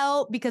need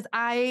help because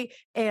I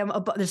am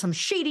about, there's some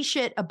shady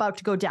shit about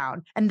to go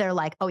down. And they're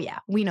like, oh yeah,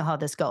 we know how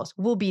this goes.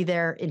 We'll be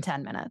there in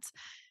 10 minutes.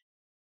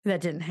 That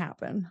didn't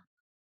happen.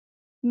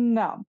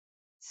 No.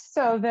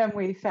 So then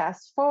we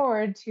fast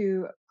forward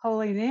to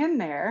pulling in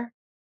there.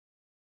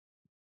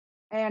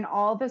 And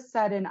all of a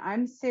sudden,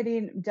 I'm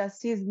sitting,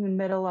 Dusty's in the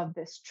middle of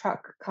this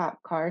truck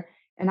cop car,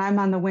 and I'm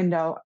on the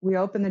window. We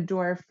open the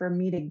door for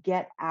me to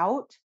get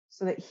out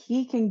so that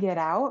he can get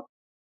out.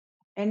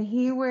 And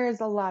he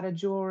wears a lot of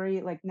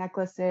jewelry, like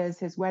necklaces,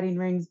 his wedding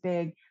ring's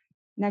big.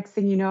 Next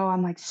thing you know,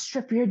 I'm like,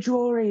 strip your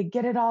jewelry,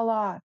 get it all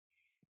off.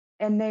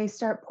 And they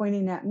start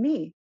pointing at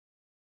me.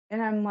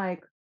 And I'm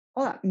like,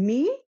 hold on,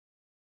 me?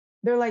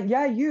 They're like,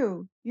 yeah,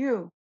 you.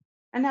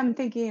 And I'm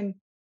thinking,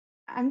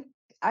 I'm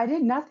I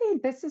did nothing.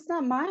 This is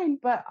not mine.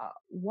 But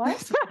what?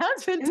 That's my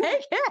husband.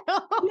 Take him.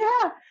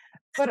 Yeah.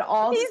 But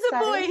He's a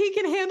boy. He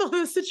can handle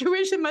this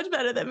situation much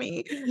better than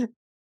me.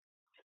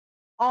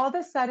 all of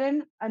a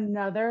sudden,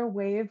 another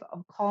wave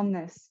of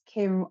calmness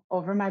came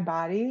over my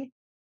body,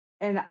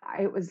 and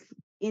it was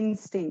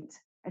instinct.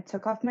 I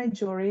took off my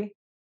jewelry.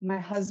 My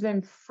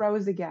husband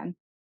froze again,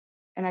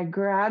 and I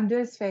grabbed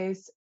his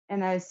face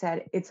and I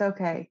said, "It's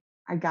okay.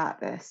 I got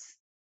this."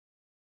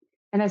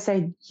 And I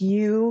said,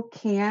 "You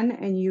can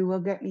and you will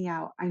get me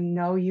out. I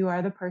know you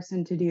are the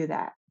person to do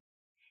that."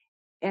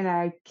 And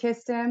I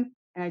kissed him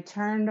and I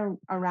turned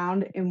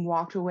around and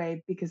walked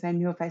away because I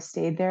knew if I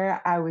stayed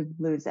there, I would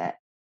lose it.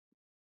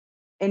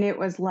 And it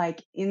was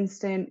like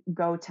instant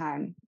go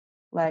time.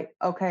 Like,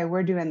 okay,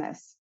 we're doing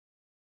this.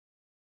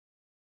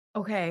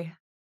 Okay.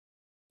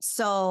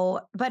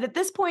 So, but at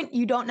this point,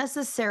 you don't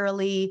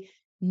necessarily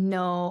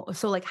know.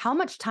 So, like, how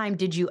much time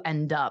did you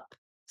end up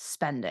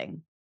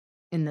spending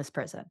in this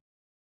prison?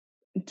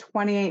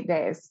 28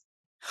 days.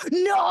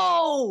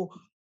 No,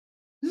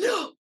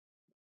 no,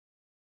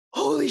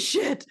 holy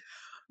shit.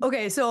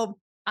 Okay, so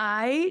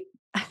I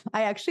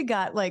I actually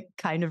got like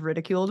kind of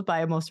ridiculed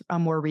by a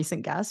more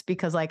recent guest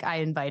because like I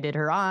invited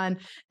her on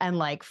and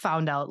like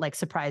found out like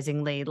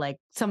surprisingly like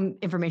some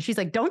information. She's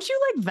like, "Don't you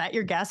like vet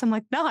your guests?" I'm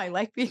like, "No, I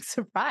like being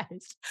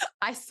surprised.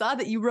 I saw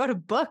that you wrote a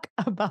book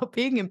about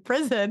being in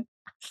prison.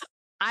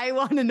 I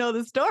want to know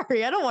the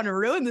story. I don't want to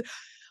ruin the."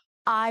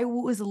 I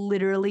was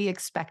literally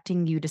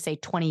expecting you to say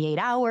 28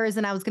 hours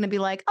and I was going to be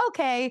like,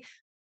 "Okay,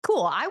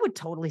 cool. I would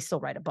totally still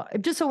write a book."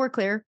 Just so we're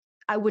clear,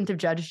 I wouldn't have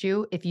judged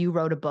you if you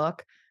wrote a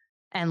book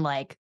and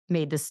like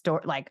made this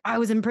story like I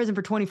was in prison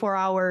for 24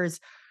 hours.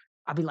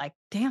 I'll be like,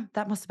 damn,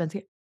 that must have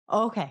been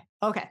okay.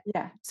 Okay.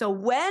 Yeah. So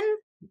when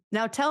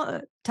now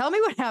tell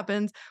me what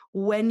happens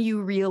when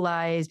you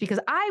realize because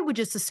I would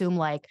just assume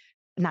like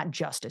not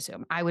just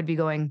assume. I would be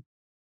going,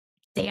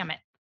 damn it.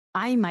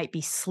 I might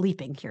be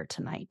sleeping here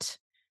tonight.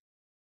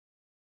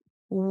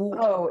 W-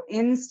 Oh,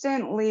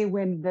 instantly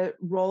when the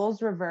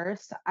roles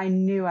reversed, I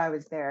knew I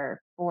was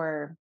there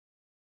for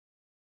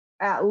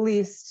at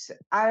least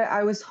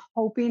I was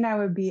hoping I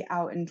would be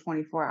out in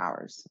 24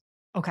 hours.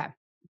 Okay.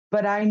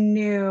 But I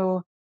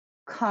knew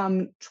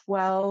come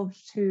 12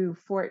 to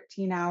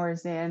 14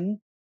 hours in,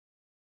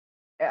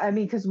 I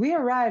mean, because we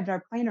arrived,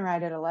 our plane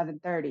arrived at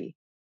 11:30.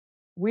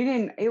 We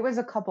didn't, it was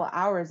a couple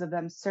hours of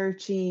them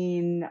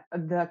searching,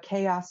 the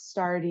chaos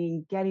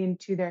starting, getting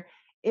to their,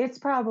 it's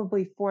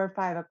probably 4 or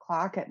 5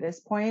 o'clock at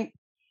this point,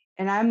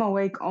 and I'm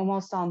awake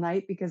almost all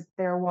night because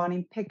they're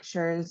wanting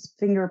pictures,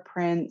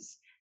 fingerprints.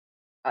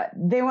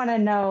 They want to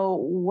know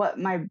what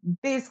my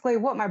basically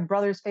what my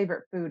brother's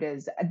favorite food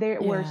is. They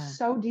were Yeah.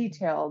 so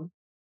detailed,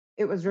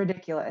 it was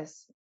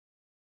ridiculous.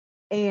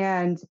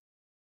 And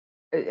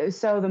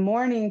so the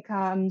morning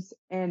comes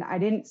and I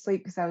didn't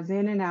sleep because I was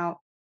in and out.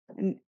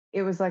 And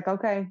it was like,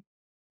 okay,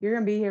 you're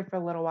going to be here for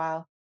a little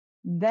while.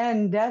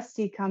 Then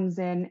Dusty comes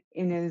in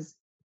and is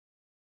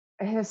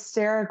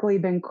hysterically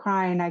been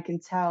crying. I can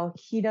tell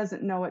he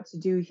doesn't know what to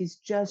do. He's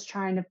just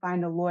trying to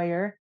find a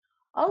lawyer.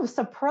 Oh,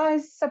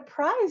 surprise,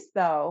 surprise,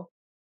 though.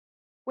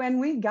 When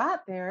we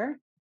got there,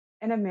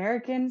 an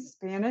American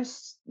Spanish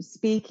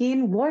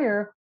speaking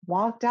lawyer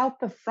walked out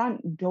the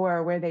front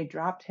door where they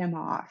dropped him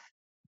off.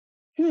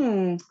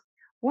 Hmm.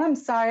 Well, I'm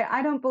sorry.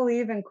 I don't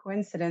believe in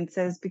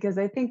coincidences because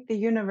I think the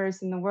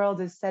universe and the world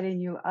is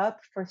setting you up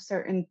for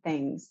certain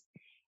things.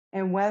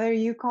 And whether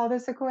you call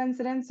this a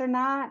coincidence or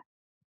not,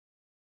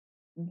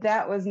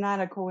 that was not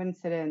a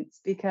coincidence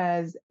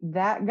because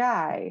that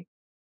guy,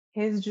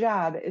 his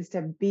job is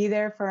to be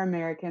there for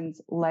Americans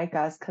like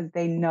us because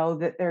they know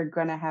that they're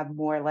going to have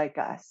more like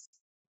us.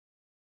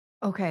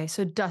 Okay.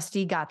 So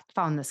Dusty got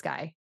found this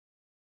guy.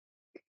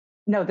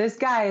 No, this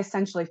guy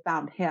essentially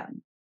found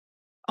him.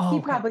 Oh, He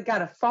okay. probably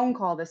got a phone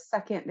call the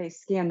second they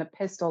scanned the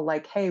pistol,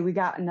 like, hey, we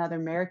got another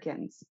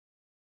Americans.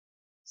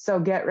 So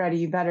get ready.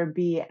 You better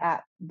be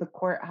at the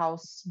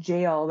courthouse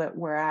jail that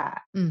we're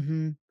at.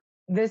 Hmm.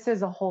 This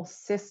is a whole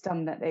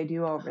system that they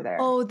do over there.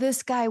 Oh,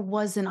 this guy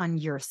wasn't on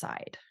your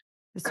side.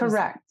 This was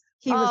Correct.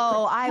 He was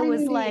oh, I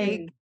was like,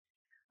 pretending.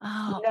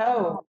 oh,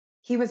 No,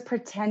 he was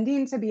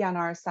pretending to be on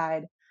our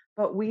side,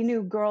 but we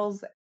knew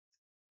girls.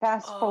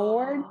 Fast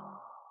forward, oh.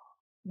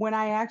 when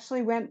I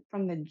actually went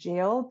from the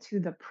jail to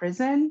the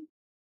prison,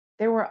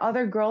 there were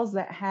other girls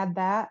that had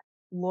that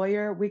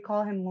lawyer. We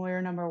call him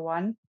lawyer number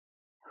one,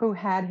 who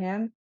had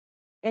him.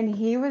 And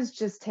he was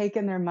just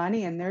taking their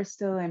money and they're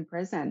still in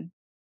prison.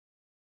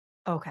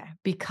 Okay,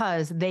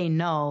 because they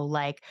know,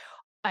 like,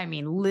 I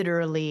mean,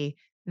 literally,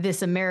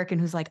 this American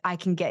who's like, "I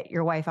can get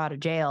your wife out of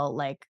jail,"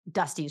 like,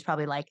 Dusty's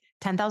probably like,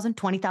 10,000,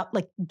 20,000,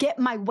 like, "Get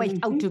my wife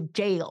out Mhm. of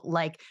jail,"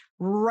 like,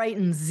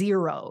 writing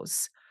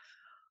zeros.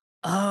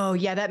 Oh,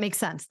 yeah, that makes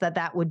sense that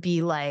that would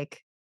be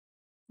like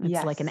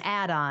it's like an Yes.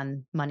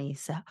 add-on money,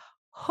 so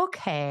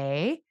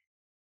okay,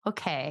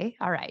 okay,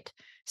 alright.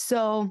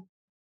 So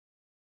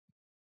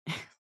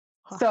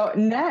So fuck.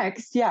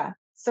 next, yeah.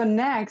 So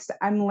next,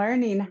 I'm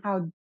learning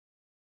how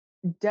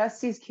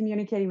Dusty's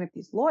communicating with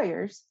these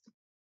lawyers,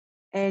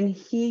 and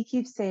he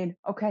keeps saying,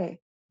 okay,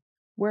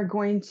 we're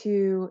going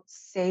to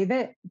save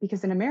it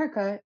because in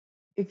America,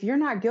 if you're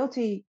not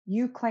guilty,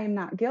 you claim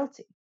not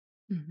guilty.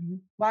 Mhm.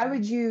 Why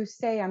would you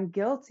say I'm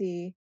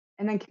guilty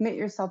and then commit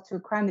yourself to a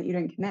crime that you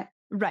didn't commit?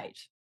 Right.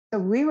 So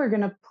we were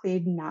going to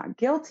plead not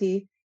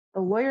guilty. The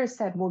lawyer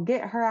said, we'll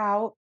get her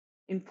out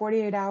in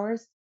 48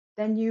 hours.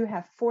 Then you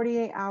have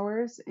 48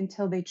 hours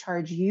until they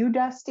charge you,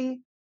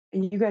 Dusty,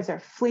 and you guys are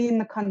fleeing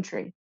the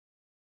country.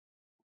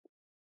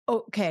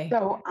 Okay.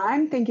 So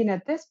I'm thinking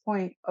at this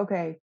point,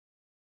 okay,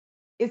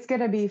 it's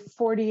going to be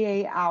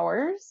 48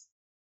 hours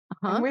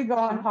and Uh-huh. we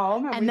going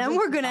home and And we then just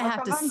we're gonna have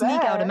welcome to on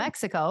sneak out of bed.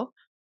 Mexico.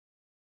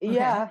 Okay.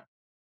 Yeah.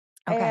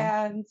 Okay.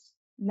 And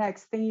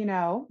next thing you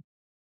know,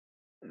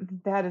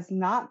 that is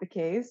not the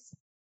case.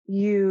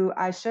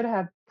 I should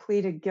have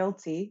pleaded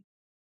guilty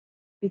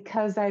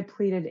because I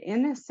pleaded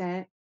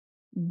innocent.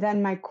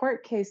 Then my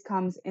court case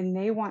comes and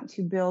they want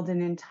to build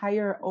an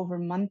entire over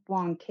month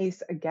long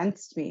case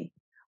against me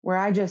where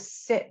I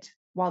just sit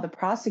while the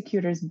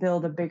prosecutors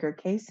build a bigger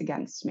case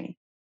against me.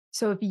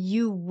 So if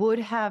you would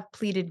have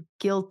pleaded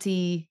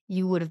guilty,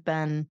 you would have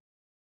been,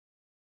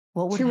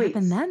 what would Two happen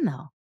weeks, then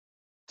though?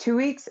 2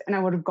 weeks, and I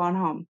would have gone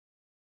home.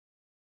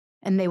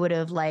 And they would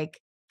have like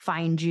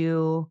fined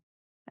you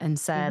and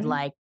said Hmm.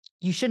 like,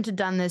 you shouldn't have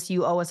done this.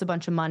 You owe us a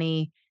bunch of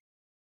money.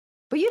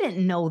 But you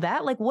didn't know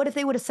that. Like, what if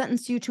they would have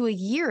sentenced you to a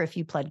year if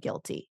you pled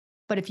guilty?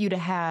 But if you'd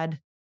have had,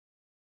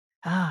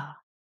 ah,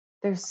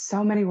 There's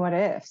so many what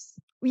ifs.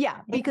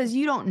 yeah, because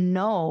you don't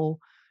know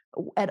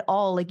at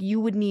all. Like, you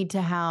would need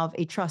to have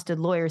a trusted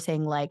lawyer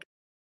saying, like,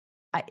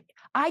 I,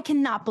 I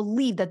cannot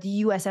believe that the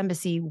US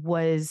Embassy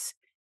was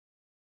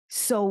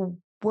so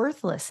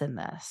worthless in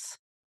this.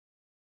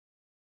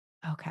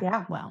 Okay.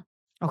 Yeah, Well,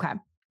 okay.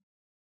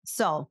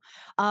 So,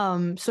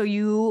 so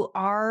you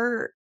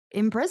are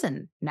in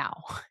prison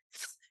now.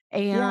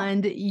 yeah.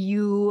 And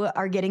you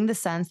are getting the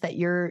sense that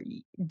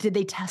did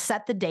they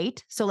set the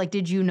date? So like,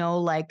 did you know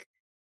like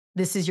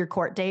this is your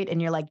court date?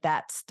 And you're like,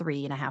 that's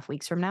 3.5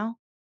 weeks from now.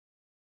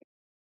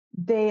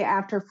 They,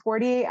 after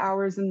 48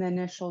 hours in the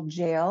initial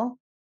jail,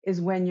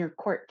 is when your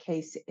court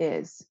case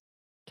is.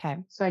 Okay.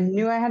 So I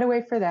knew I had to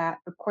wait for that.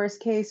 The court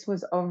case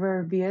was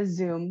over via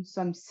Zoom.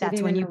 So I'm That's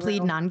sitting when in you a plead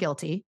room. non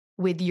guilty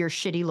with your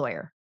shitty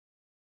lawyer.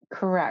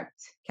 Correct.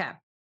 Okay.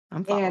 I'm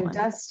And following.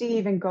 Dusty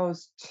even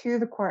goes to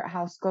the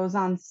courthouse, goes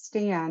on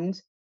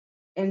stand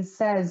and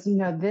says,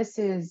 this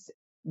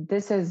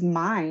is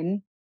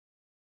mine.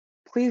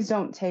 Please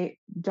don't take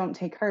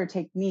her,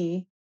 take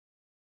me.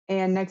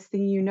 And next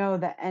thing you know,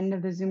 the end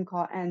of the Zoom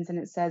call ends and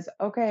it says,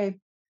 okay.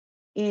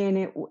 And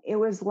it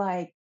was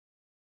like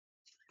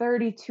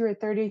 32 or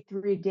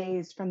 33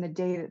 days from the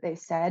day that they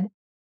said,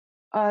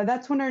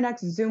 that's when our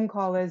next Zoom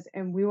call is,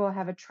 and we will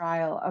have a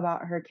trial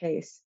about her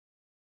case.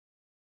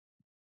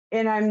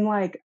 And I'm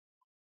like,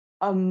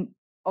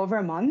 over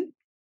a month?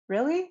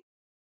 Really?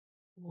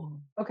 Whoa.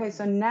 Okay,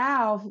 so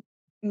now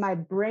my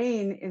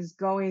brain is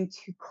going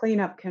to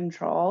cleanup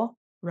control.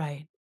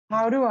 Right.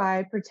 How do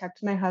I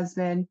protect my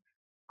husband?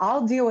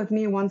 I'll deal with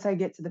me once I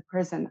get to the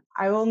prison.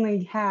 I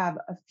only have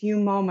a few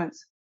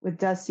moments with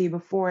Dusty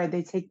before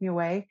they take me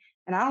away,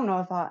 and I don't know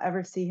if I'll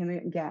ever see him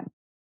again.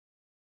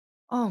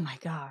 Oh my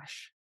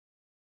gosh.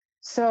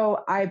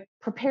 So I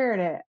prepared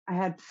it. I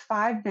had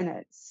 5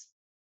 minutes,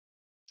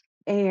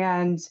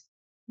 and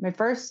my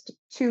first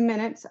 2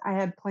 minutes I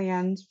had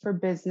planned for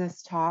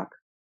business talk.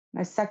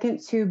 My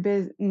second 2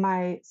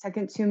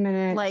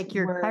 minutes Like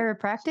your were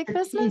chiropractic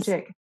business?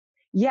 strategic.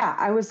 Yeah,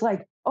 I was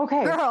like,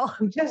 okay, Girl,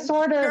 we just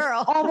ordered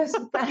girl. all this.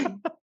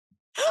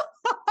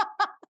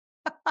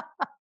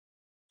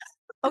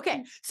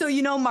 Okay. So,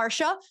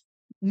 Marsha,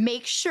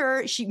 make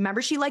sure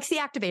remember, she likes the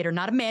activator,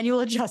 not a manual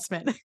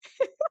adjustment.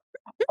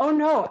 Oh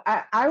no,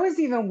 I was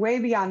even way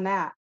beyond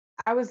that.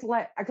 I was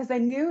like, because I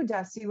knew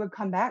Dusty would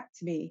come back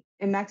to me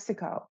in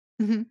Mexico.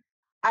 Mhm.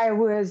 I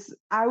was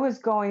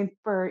going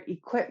for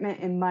equipment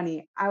and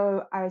money.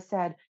 I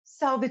said,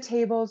 sell the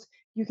tables.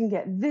 You can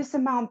get this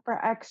amount for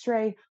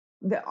X-ray.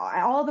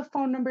 All the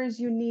phone numbers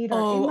you need are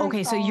in Oh, my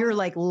okay. So you're phone.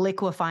 like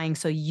liquefying.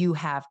 So you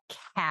have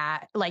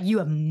like you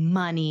have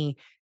money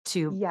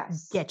to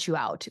Yes, get you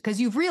out because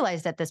you've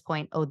realized at this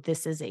point, oh,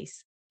 this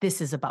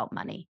is about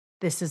money.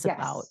 This is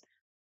about yes,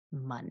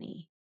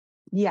 money.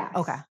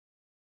 Okay. yes.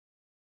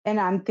 And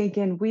I'm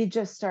thinking, we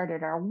just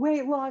started our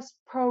weight loss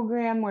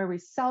program where we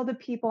sell to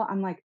people.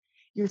 I'm like,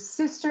 your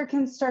sister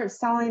can start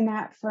selling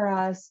that for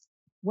us.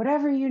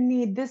 Whatever you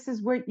need, this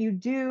is what you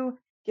do.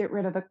 Get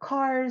rid of the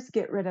cars,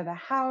 get rid of the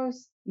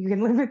house. You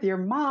can live with your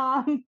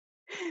mom.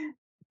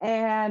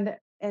 And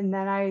then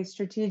I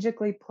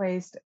strategically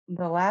placed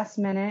the last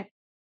minute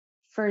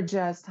for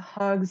just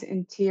hugs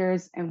and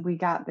tears, and we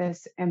got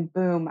this. And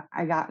boom,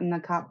 I got in the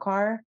cop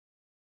car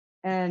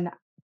and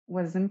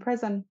was in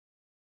prison.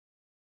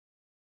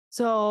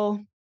 So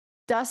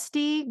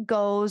Dusty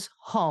goes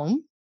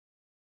home.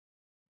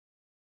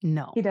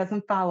 No. He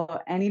doesn't follow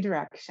any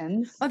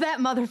directions. Oh, that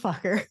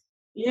motherfucker. God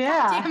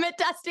Yeah. damn it,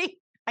 Dusty.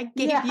 I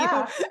gave you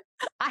Yeah.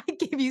 I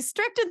gave you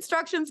strict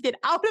instructions, get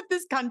out of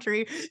this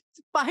country,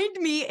 find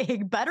me a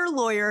better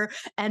lawyer,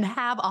 and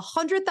have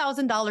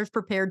 $100,000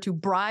 prepared to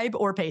bribe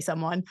or pay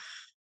someone.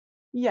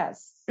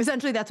 Yes.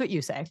 Essentially, that's what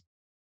you say.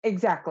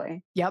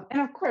 Exactly. Yep.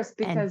 And of course,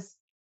 And because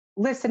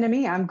listen to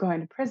me, I'm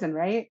going to prison,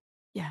 right?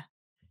 yeah.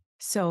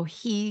 So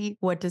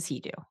what does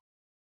he do?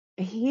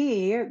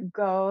 He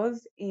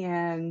goes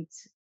and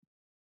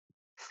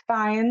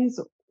finds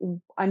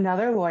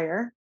another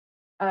lawyer,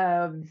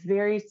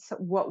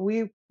 what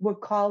we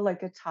would call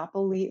like a top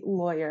elite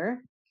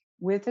lawyer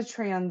with a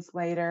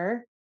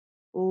translator.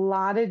 A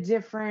lot of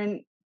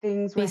different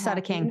things were Based out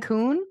of happening.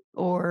 Cancun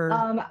or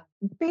Um,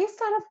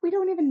 Based out of we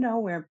don't even know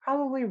where,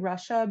 probably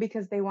Russia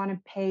because they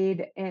wanted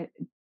paid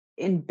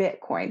in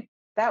Bitcoin.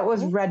 That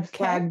was red okay.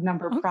 flag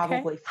number Okay.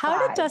 probably How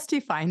did 5. Dusty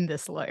find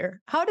this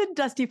lawyer? How did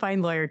Dusty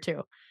find lawyer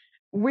 2?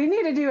 We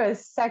need to do a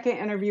second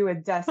interview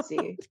with Dusty.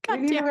 We God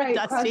need to damn it, write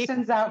Dusty.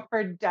 questions out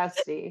for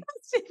Dusty.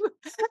 I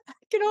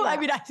Yeah.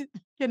 mean, I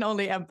can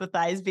only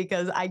empathize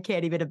because I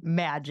can't even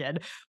imagine.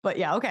 But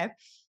yeah, okay.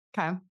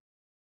 Okay.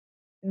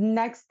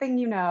 Next thing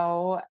you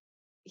know,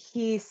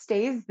 he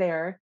stays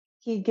there.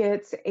 He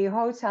gets a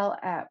hotel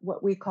at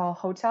what we call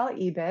Hotel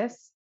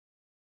Ibis.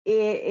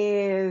 It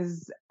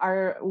is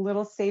our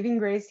little saving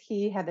grace.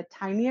 He had the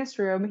tiniest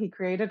room. He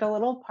created a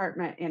little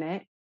apartment in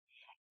it.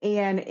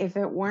 And if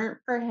it weren't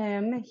for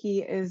him,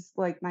 he is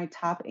like my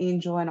top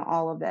angel in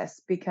all of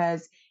this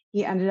because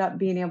he ended up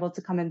being able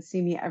to come and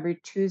see me every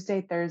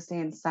Tuesday, Thursday,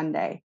 and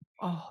Sunday.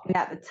 Oh, And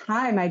at the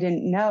time, I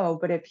didn't know,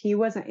 but if he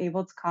wasn't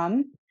able to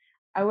come,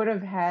 I would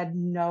have had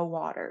no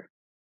water,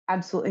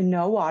 absolutely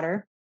no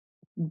water,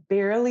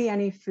 barely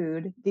any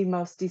food, the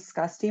most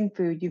disgusting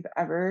food you've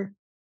ever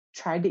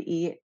tried to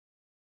eat,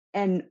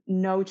 and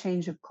no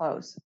change of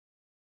clothes.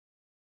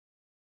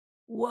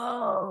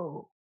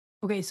 whoa.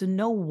 Okay, so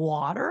no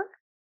water?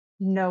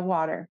 No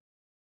water.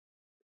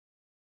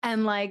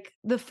 And like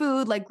the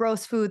food, like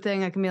gross food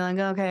thing, I can be like,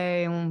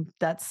 okay,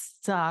 that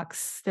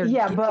sucks.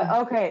 Yeah, but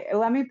okay,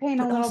 let me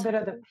paint a But little also, bit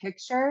of the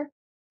picture.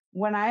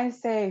 When I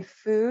say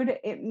food,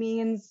 it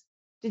means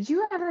did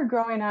you ever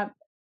growing up,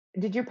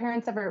 did your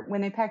parents ever,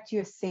 when they packed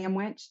you a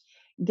sandwich,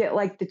 get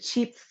like the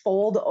cheap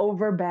fold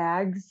over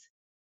bags,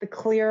 the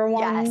clear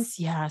ones?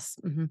 yes,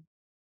 yes.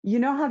 You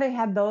know how they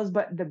had those,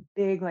 but the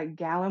big like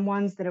gallon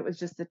ones that it was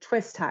just the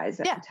twist ties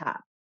at the Yeah,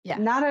 top, yeah.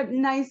 not a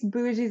nice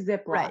bougie Right.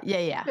 Ziploc. Yeah,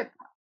 yeah. Zip-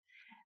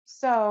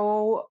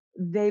 So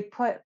they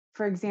put,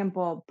 for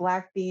example,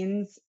 black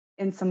beans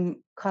and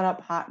some cut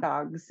up hot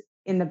dogs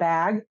in the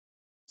bag,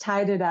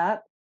 tied it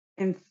up,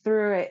 and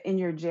threw it in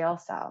your jail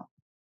cell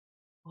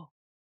Oh,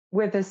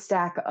 with a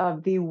stack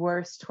of the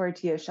worst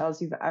tortilla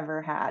shells you've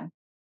ever had.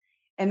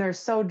 And they're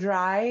so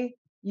dry,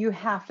 you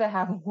have to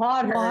have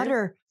water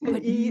water, to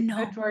but eat the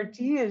no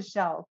tortilla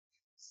shell.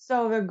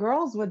 So the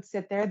girls would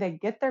sit there, they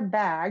get their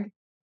bag,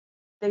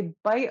 they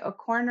bite a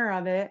corner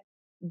of it,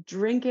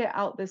 drink it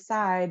out the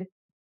side,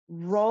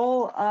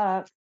 roll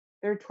up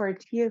their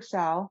tortilla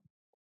shell,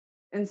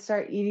 and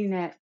start eating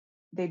it.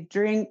 They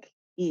drink,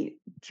 eat.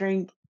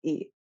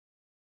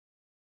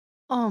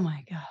 oh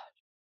my god.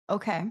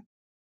 Okay.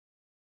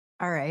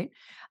 All right.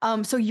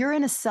 So you're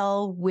in a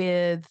cell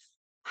with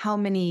how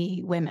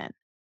many women?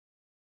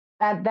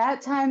 At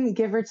that time,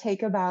 give or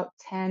take about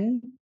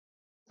 10,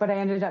 but I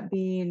ended up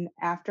being,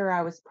 after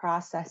I was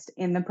processed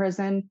in the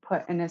prison,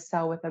 put in a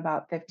cell with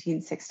about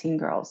 15, 16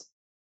 girls.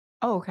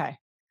 Oh, okay.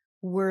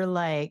 We're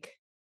like,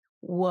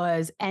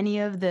 was any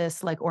of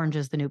this like Orange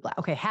is the New Black?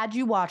 Okay. Had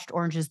you watched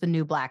Orange is the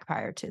New Black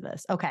prior to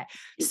this? Okay.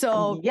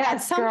 So at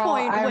Yes, some girl,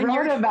 point I when wrote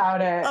you're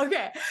about it.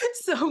 okay.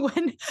 So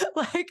when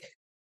like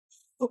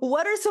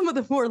what are some of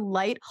the more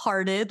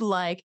lighthearted,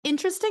 like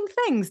interesting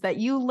things that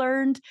you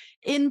learned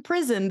in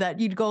prison that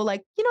you'd go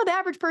like, the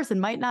average person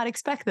might not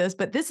expect this,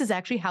 but this is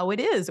actually how it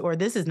is, or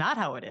this is not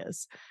how it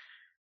is.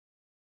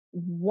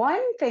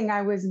 One thing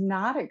I was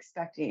not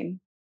expecting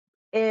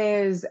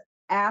is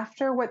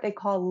after what they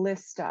call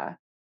lista,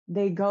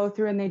 they go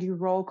through and they do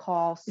roll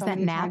call Is so that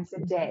many nap? times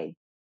a day.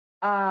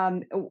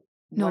 No,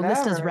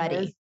 Lista's Whatever it is,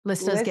 ready.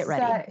 Lista's get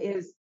ready. lista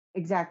is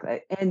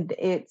exactly, and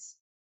it's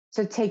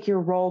to take your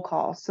roll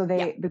call. So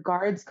Yeah. the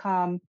guards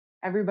come,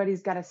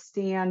 everybody's got to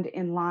stand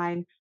in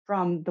line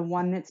from the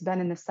one that's been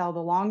in the cell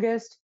the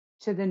longest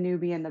to the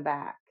newbie in the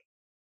back.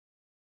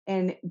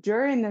 And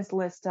during this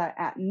lista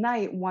at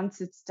night,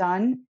 once it's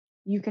done,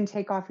 you can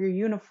take off your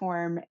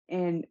uniform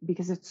and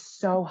because it's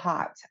so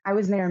hot. I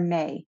was there in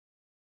May.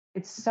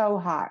 It's so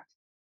hot.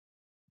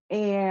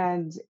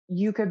 And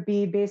you could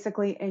be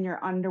basically in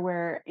your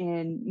underwear,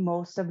 and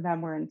most of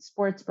them were in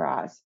sports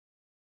bras.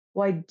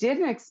 Well, I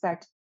didn't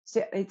expect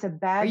it's a Are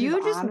badge of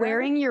you just honor.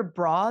 wearing your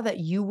bra that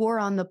you wore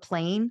on the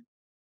plane?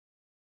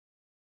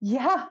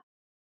 Yeah.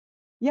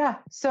 Yeah.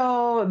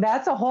 So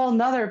that's a whole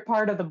nother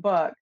part of the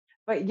book.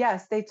 But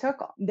yes, they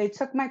took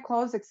my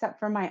clothes except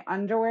for my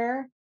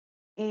underwear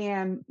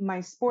and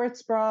my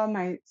sports bra,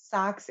 my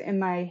socks, and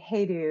my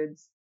Hey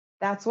Dudes.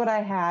 That's what I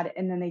had.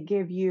 And then they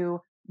give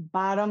you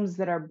bottoms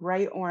that are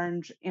bright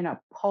orange in a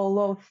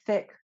polo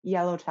thick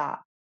yellow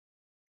top.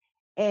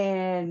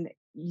 And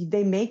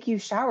they make you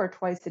shower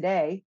twice a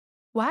day.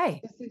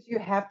 Why? Just as you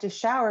have to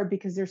shower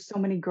because there's so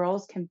many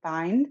girls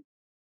confined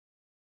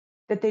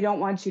that they don't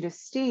want you to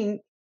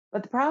stink.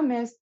 But the problem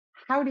is,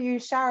 how do you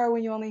shower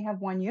when you only have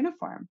one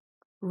uniform?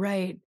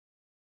 Right.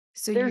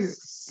 So you're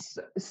There's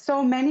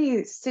so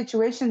many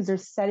situations they're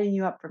setting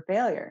you up for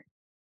failure.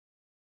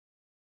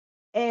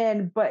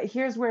 And but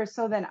here's where,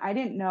 so then I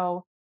didn't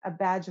know a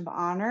badge of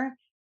honor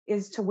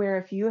is to where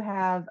if you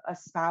have a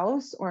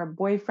spouse or a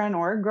boyfriend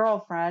or a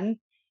girlfriend,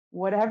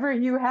 whatever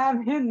you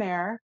have in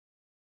there,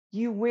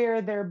 you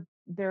wear their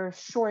their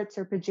shorts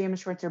or pajama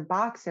shorts or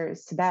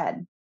boxers to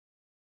bed.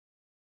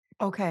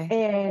 Okay.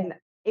 And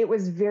it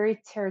was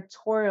very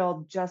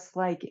territorial, just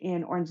like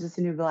in Orange is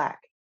the New Black.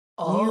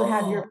 You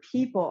have Oh. your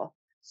people.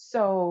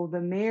 So the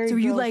So married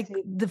you girls like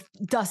say,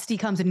 Dusty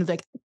comes in and he's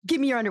like, "Give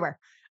me your underwear.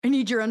 I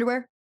need your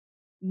underwear."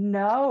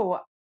 no.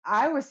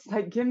 I was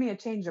like, give me a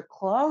change of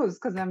clothes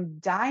because I'm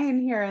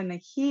dying here in the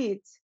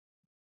heat.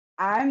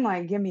 I'm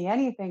like, give me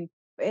anything.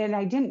 And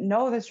I didn't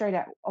know this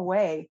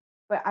away,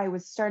 but I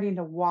was starting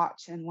to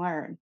watch and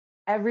learn.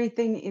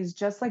 Everything is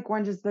just like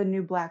Orange is the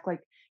New Black.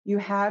 Like you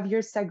have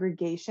your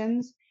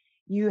segregations,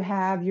 you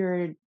have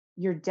your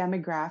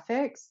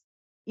demographics,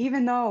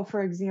 even though,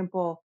 for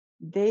example,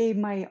 they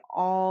might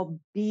all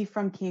be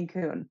from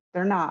Cancun.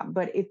 They're not,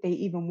 but if they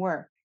even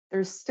were,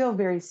 they're still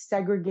very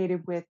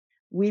segregated with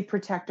we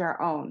protect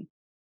our own.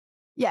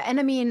 Yeah, and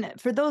I mean,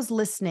 for those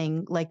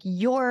listening, like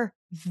you're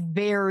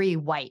very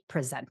white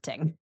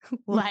presenting.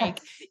 Like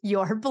Yes.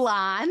 you're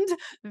blonde,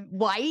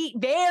 white,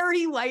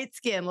 very white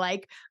skin.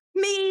 Like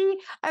me,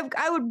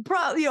 I would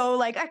probably,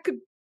 like I could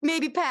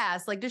maybe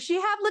pass. Like, does she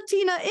have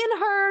Latina in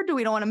her? Do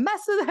we don't want to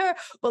mess with her?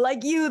 But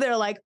like you, they're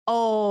like,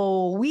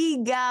 oh,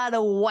 we got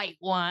a white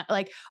one.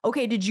 Like,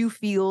 okay, did you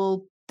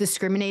feel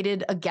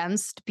discriminated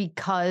against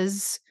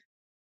because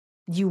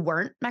you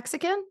weren't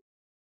Mexican?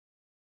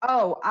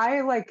 Oh,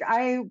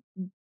 I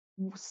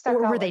stuck Or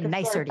were out they like a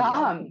nicer sore to you?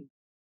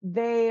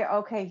 thumb.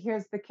 Okay,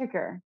 here's the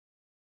kicker.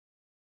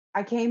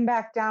 I came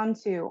back down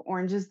to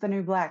Orange is the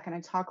New Black, and I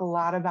talk a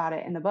lot about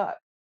it in the book.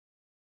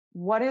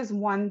 What is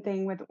one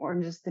thing with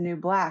Orange is the New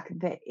Black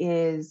that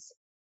is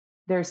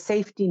their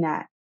safety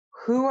net?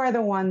 Who are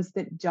the ones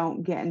that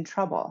don't get in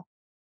trouble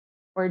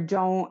or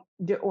don't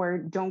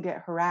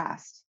get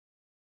harassed?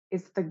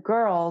 It's the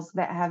girls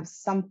that have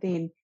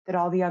something that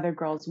all the other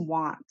girls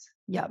want.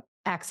 Yep.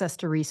 Access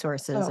to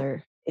resources So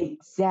or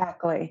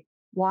exactly.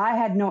 Well, I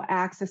had no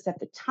access at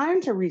the time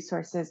to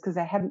resources because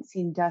I hadn't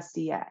seen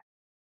Dusty yet.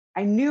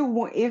 I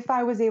knew if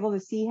I was able to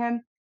see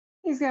him,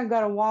 he's going to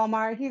go to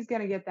Walmart. He's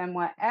going to get them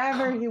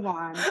whatever he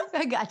wants.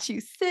 I got you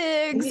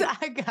cigs, He,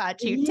 I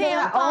got you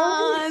yeah.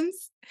 Oh,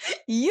 tampons,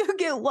 you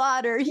get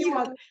water, he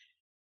wants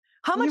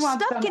how he much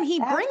wants stuff some can he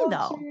bring apple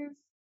though? juice.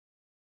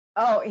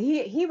 Oh,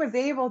 he was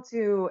able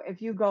to.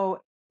 If you go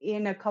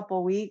in a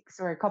couple weeks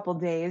or a couple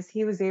days,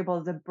 he was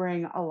able to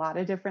bring a lot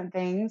of different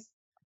things.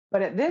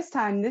 But at this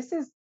time, this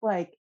is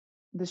like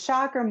the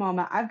shocker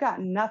moment. I've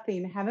got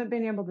nothing. Haven't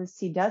been able to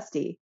see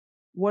Dusty.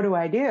 What do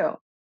I do?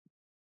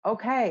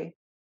 Okay,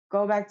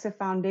 go back to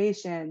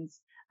foundations.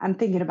 I'm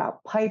thinking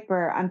about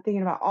Piper. I'm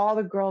thinking about all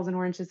the girls in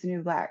Orange is the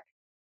New Black.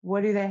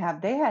 What do they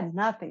have? They had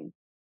nothing.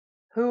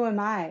 Who am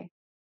I?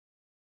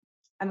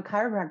 I'm a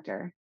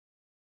chiropractor.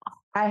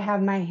 I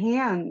have my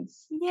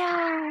hands.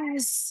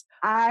 Yes.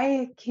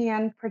 I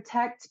can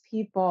protect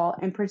people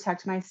and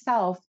protect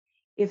myself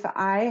if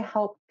I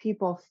help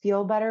people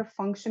feel better,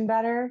 function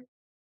better,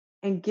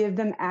 and give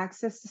them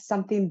access to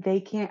something they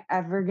can't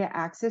ever get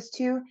access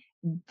to.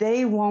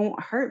 They won't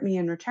hurt me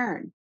in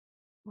return.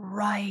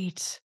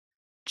 Right.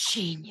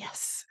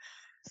 Genius.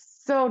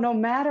 So no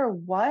matter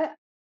what,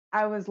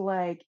 I was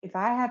like, if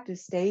I have to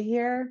stay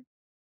here,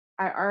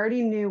 I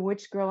already knew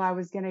which girl I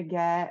was going to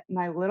get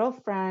my little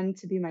friend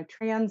to be my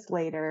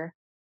translator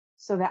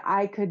so that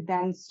I could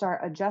then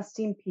start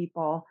adjusting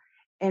people.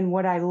 And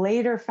what I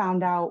later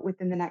found out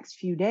within the next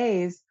few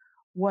days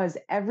was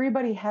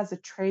everybody has a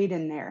trade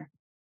in there,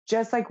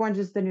 just like Orange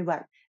is the New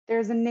Black.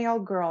 There's a nail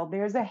girl,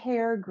 there's a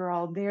hair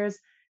girl, there's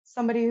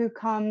somebody who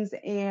comes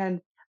and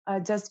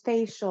does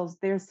facials,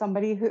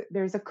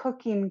 there's a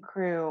cooking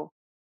crew,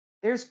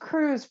 there's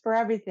crews for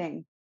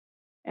everything.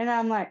 And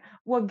I'm like,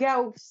 well,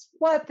 guess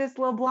what? This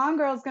little blonde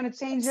girl is going to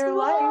change Guess your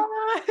life.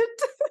 what?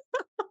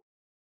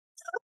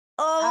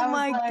 Oh I was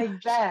my like,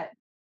 gosh. bet.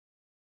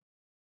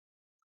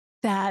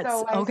 That's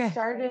So I okay.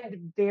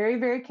 started very,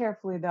 very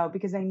carefully though,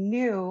 because I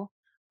knew,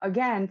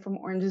 again, from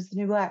Orange is the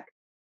New Black,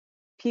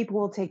 people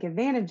will take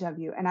advantage of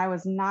you. And I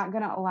was not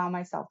going to allow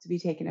myself to be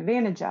taken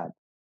advantage of.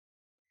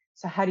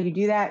 So how do you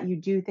do that? You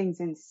do things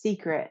in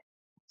secret.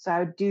 So I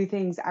would do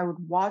things, I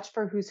would watch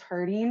for who's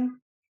hurting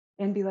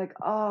and be like,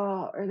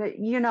 oh, or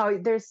that,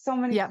 there's so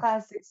many Yep.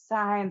 classic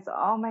signs.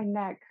 Oh, my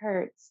neck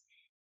hurts.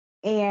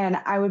 And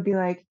I would be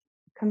like,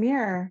 come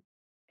here.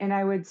 And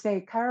I would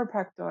say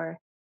chiropractor.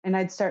 And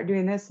I'd start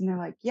doing this. And they're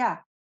like, yeah.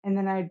 And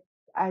then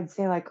I'd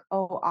say like,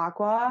 oh,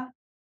 aqua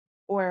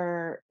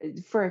or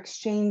for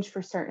exchange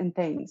for certain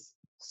things.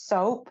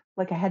 Soap,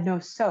 like I had no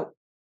soap.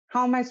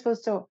 How am I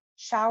supposed to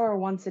shower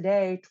once a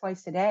day,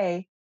 twice a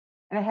day,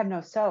 and I have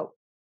no soap?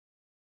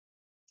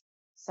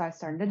 So I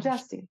started Gosh.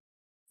 adjusting.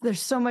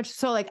 There's so much.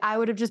 So like I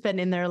would have just been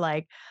in there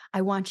like,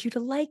 I want you to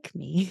like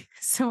me.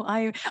 So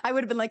I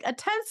would have been like,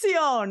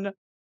 attention,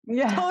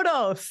 Yeah.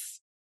 todos.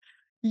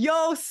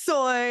 Yo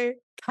soy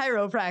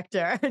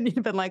chiropractor. And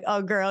you've been like,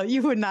 oh, girl,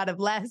 you would not have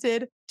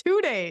lasted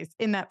 2 days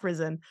in that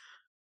prison.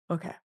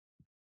 Okay.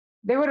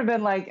 They would have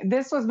been like,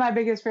 this was my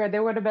biggest fear. They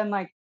would have been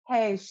like,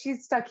 hey,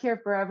 she's stuck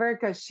here forever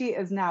because she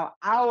is now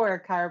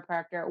our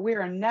chiropractor. We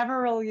are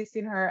never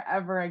releasing her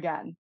ever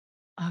again.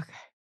 Okay.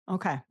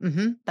 Okay.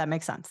 That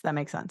makes sense. That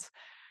makes sense.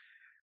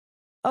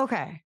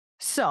 Okay.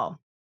 So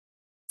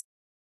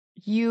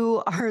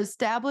you are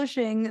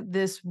establishing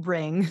this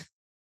ring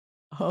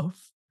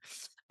of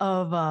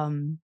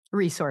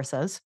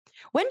resources.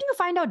 When do you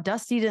find out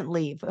Dusty didn't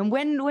leave? And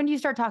when do you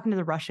start talking to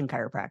the Russian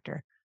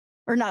chiropractor?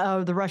 Or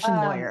not the Russian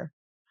Um, lawyer?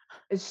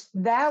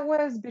 that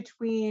was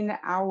between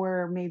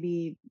our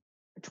maybe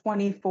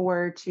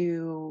 24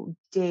 to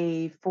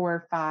day 4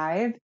 or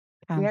 5.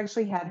 We Okay.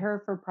 actually had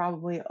her for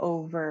probably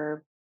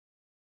over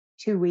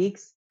 2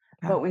 weeks.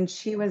 Okay. But when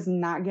she was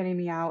not getting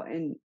me out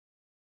and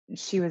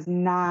she was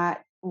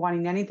not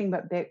wanting anything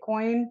but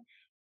Bitcoin,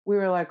 we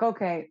were like,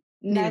 okay,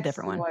 Need a next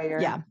different one. lawyer.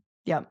 Yeah.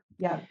 Yep.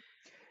 Yeah.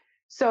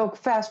 So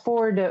fast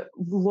forward to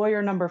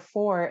lawyer number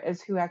 4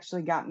 is who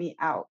actually got me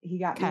out. He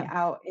got me Okay.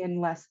 out in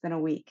less than a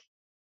week.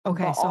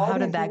 Okay. But So all how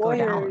did these that go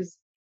down? lawyers,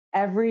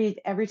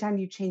 every time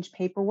you change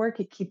paperwork,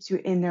 it keeps you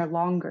in there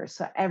longer.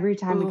 So every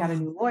time we got a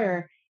Ugh. new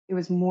lawyer, it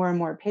was more and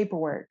more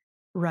paperwork.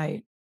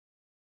 Right.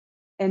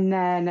 And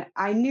then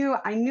I knew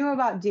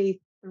about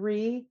day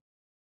 3,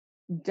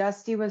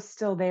 Dusty was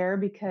still there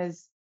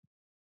because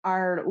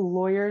our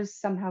lawyers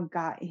somehow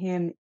got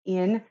him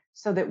in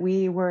so that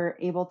we were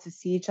able to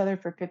see each other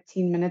for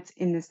 15 minutes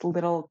in this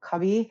little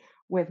cubby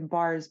with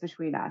bars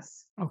between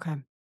us. Okay.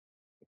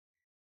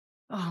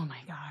 Oh my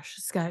gosh.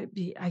 It's got to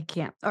be, I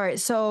can't. All right.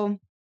 So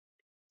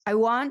I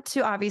want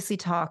to obviously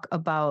talk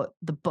about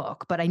the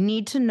book, but I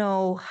need to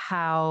know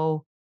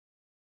how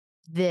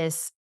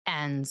this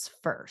ends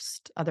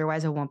first.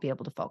 Otherwise, I won't be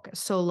able to focus.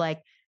 So,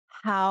 like,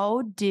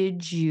 how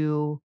did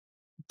you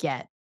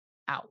get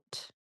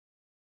out?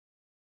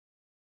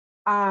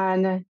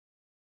 On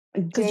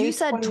Because you day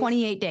said 20,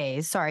 28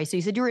 days. Sorry. So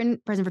you said you were in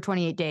prison for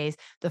 28 days.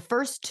 The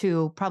first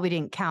two probably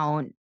didn't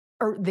count,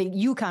 or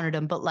you counted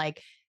them, but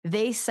like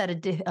they set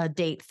a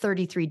date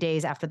 33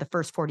 days after the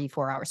first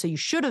 44 hours. So you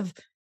should have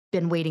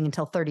been waiting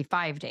until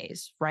 35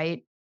 days,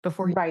 right?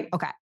 Before. right,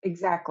 Okay.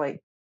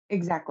 exactly,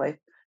 exactly.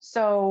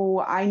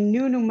 So I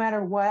knew no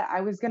matter what,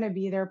 I was going to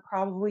be there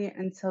probably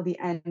until the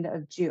end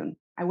of June.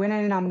 I went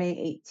in on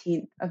May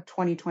 18th of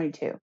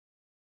 2022.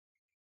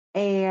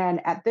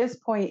 And at this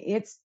point,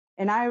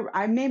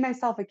 I made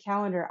myself a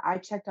calendar. I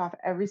checked off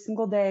every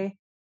single day.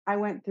 I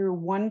went through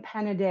 1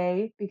 pen a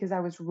day because I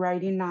was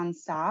writing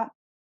nonstop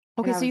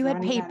and Okay. I So was you had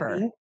running out of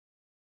paper.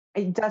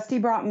 ink.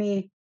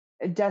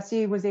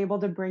 Dusty was able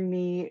to bring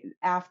me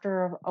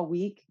after a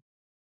week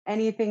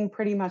anything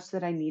pretty much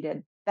that I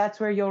needed. That's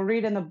where you'll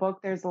read in the book,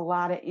 there's a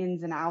lot of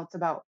ins and outs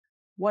about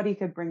what he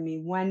could bring me,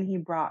 when he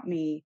brought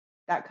me,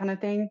 that kind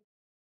of thing.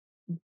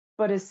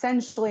 But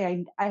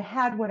essentially, I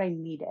had what I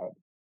needed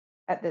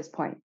at this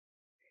point.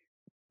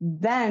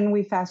 Then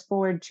we fast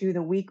forward to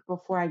the week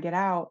before I get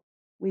out,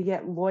 we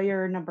get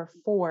lawyer number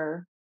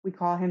 4. We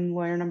call him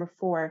lawyer number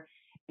 4.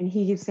 And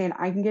he keeps saying,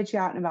 I can get you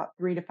out in about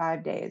 3 to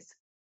 5 days.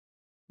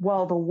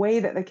 Well, the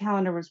way that the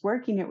calendar was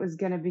working, it was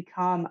going to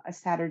become a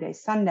Saturday,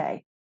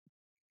 Sunday.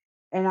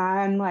 And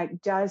I'm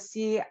like,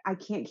 Dusty, I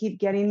can't keep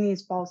getting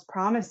these false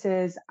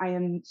promises. I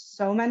am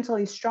so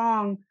mentally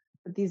strong,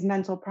 but these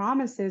mental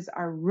promises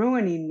are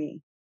ruining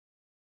me.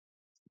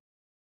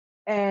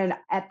 And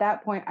at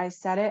that point, I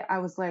said it. I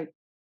was like,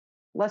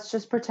 let's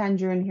just pretend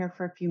you're in here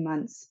for a few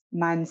months.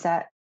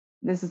 Mindset.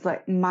 This is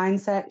like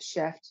mindset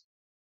shift.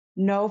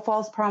 No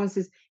false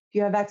promises. If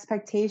you have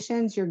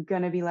expectations, you're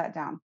going to be let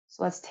down.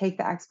 So let's take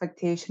the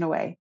expectation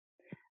away.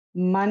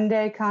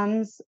 Monday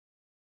comes.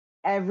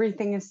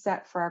 Everything is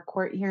set for our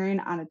court hearing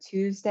on a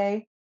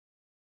Tuesday.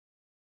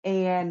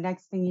 And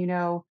next thing you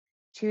know,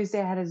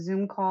 Tuesday I had a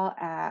Zoom call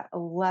at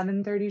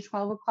 11:30,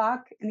 12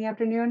 o'clock in the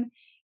afternoon.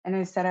 And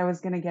I said I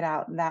was going to get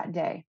out that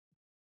day.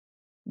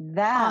 On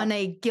That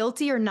a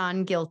guilty or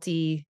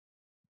non-guilty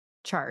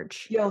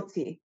charge?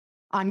 guilty.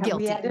 On And we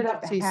guilty. ended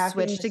up So you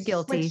having switched to to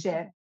switch guilty.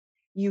 it.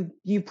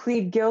 You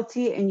plead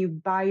guilty and you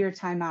buy your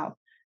time out.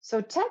 So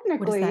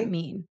What does that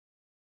mean?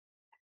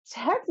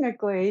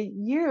 technically,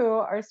 you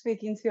are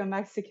speaking to a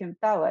Mexican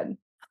felon.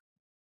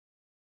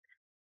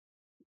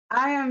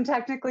 I am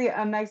technically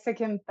a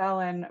Mexican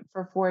felon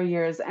for 4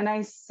 years. And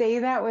I say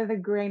that with a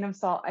grain of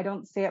salt. I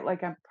don't say it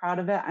like I'm proud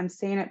of it. I'm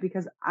saying it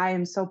because I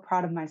am so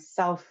proud of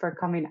myself for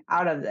coming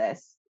out of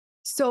this.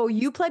 So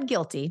you pled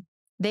guilty.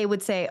 They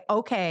would say,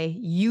 okay,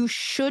 you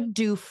should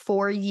do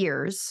 4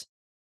 years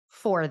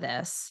for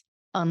this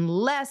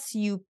unless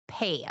you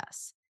pay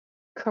us.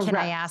 Can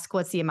I Correct. ask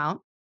what's the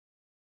amount?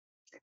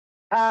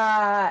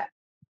 Uh,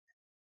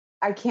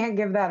 I can't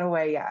give that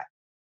away yet.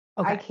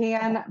 I Okay.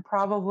 can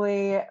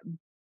probably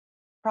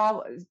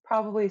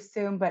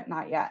soon, but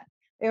not yet.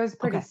 It was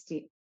pretty Okay.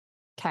 steep.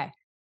 Okay.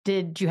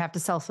 Did you have to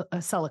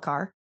sell a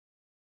car?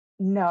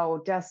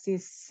 No,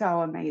 Dusty's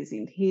so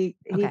amazing. He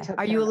Okay. took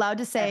Are care you of allowed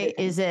to say,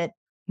 everything. is it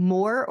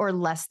more or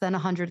less than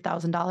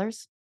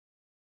 $100,000?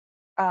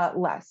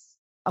 Less.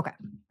 Okay.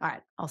 All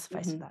right. I'll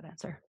suffice Hmm. with that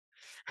answer.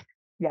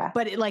 Yeah.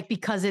 But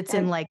because it's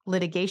in And like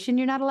litigation,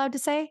 you're not allowed to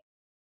say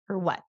or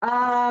what?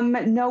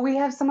 no, we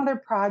have some other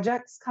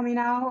projects coming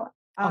out.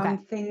 Okay.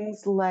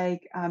 Things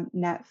like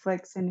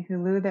Netflix and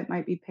Hulu that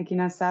might be picking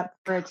us up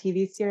for a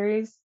TV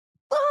series.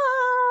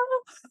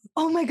 Ah!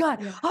 Oh my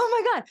God. Yeah.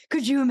 Oh my God.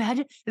 Could you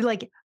imagine?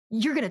 Like,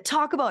 you're going to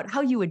talk about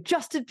how you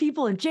adjusted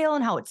people in jail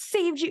and how it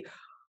saved you.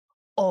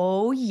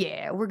 Oh,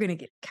 yeah. We're going to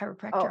get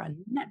chiropractor Oh, on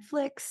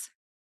Netflix.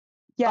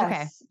 Okay.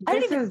 yes. I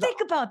didn't This even is,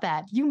 think about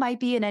that. You might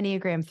be an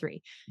Enneagram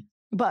 3.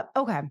 But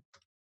okay.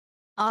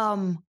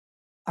 Um,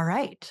 all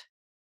right.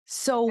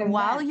 So and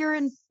while then you're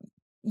in,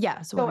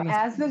 yeah. So what were so you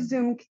gonna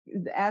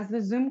as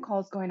the Zoom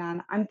call's going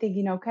on, I'm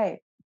thinking,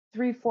 okay,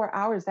 3, 4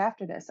 hours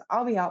after this,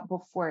 I'll be out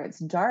before it's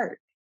dark.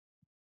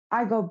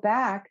 I go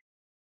back.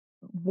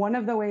 One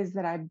of the ways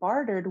that I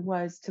bartered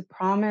was to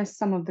promise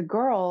some of the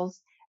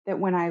girls that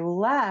when I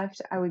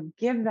left, I would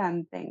give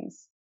them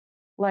things.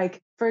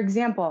 Like, for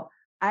example,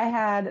 I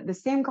had the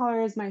same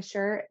color as my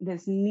shirt,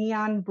 this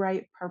neon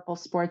bright purple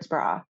sports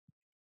bra.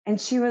 And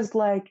she was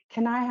like,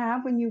 "Can I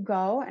have when you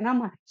go?" And I'm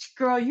like,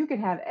 "Girl, you can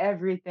have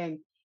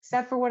everything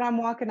except for what I'm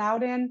walking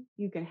out in.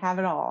 You can have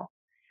it all."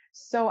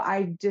 So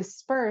I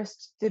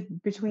dispersed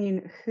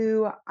between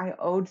who I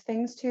owed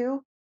things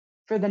to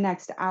for the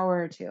next hour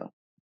or two.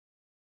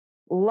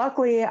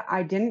 Luckily,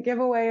 I didn't give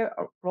away a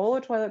roll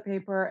of toilet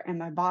paper and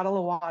my bottle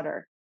of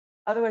water.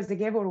 Otherwise, they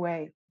gave it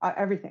away,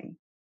 everything.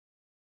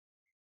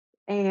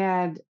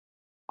 And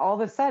all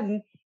of a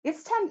sudden,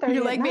 it's You're 10:30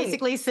 at like night.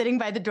 basically sitting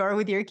by the door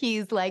with your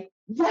keys, like,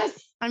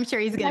 Yes. I'm sure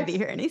he's gonna be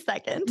Next here any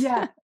second.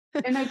 Yeah.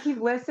 And I keep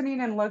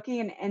listening and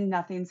looking and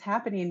nothing's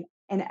happening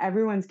and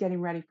everyone's getting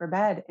ready for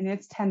bed and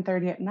it's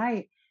 10:30 at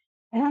night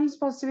and I'm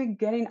supposed to be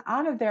getting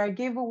out of there. I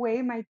gave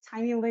away my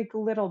tiny like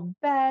little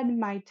bed,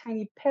 my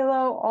tiny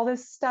pillow, all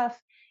this stuff.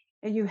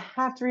 And you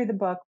have to read the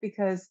book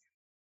because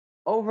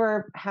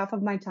over half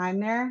of my time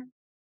there,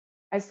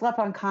 I slept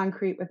on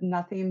concrete with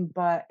nothing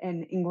but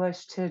an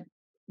English to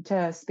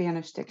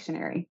Spanish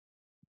dictionary.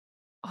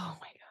 Oh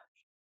my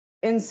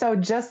And so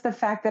just the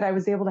fact that I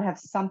was able to have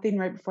something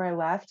right before I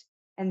left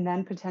and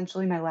then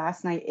potentially my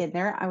last night in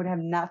there, I would have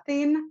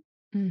nothing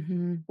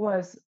God.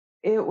 was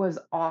it was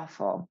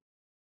awful.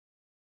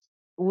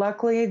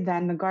 Luckily,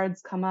 then the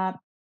guards come up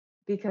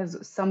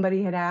because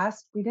somebody had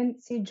asked, "We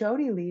didn't see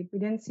Jodi leave. We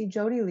didn't see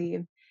Jodi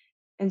leave."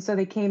 And so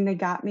they came, they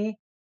got me.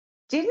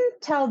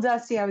 Didn't tell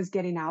Dusty I was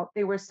getting out.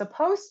 They were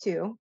supposed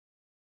to.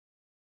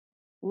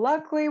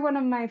 Luckily, one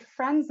of my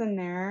friends in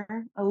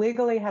there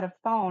illegally had a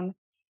phone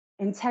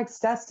and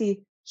text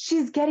Dusty,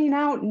 "She's getting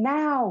out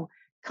now.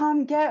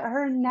 Come get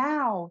her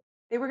now."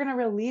 They were going to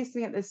release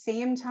me at the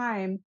same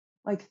time.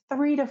 Like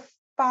 3 to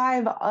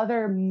 5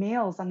 other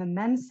males on the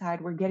men's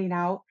side were getting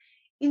out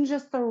in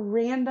just the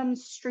random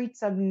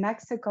streets of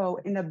Mexico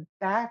in the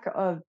back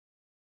of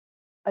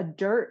a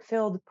dirt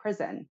filled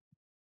prison.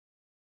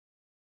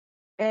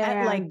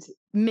 At like And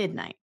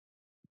midnight.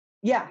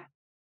 yeah,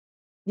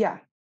 yeah,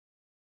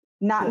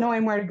 not Cool.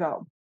 knowing where to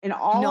go. And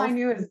all I No.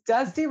 knew is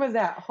Dusty was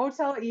at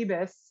Hotel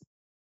Ibis.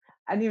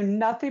 I knew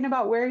nothing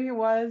about where he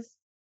was.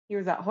 He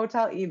was at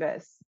Hotel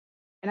Ibis,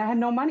 and I had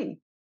no money.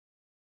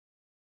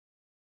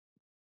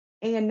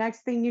 And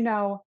next thing you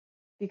know,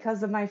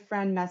 because of my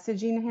friend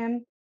messaging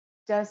him,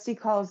 Dusty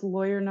calls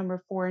lawyer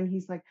number 4 and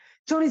he's like,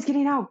 "Jodi's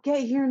getting out.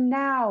 Get here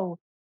now."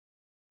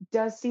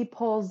 Dusty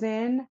pulls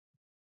in,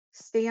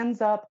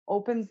 stands up,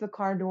 opens the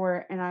car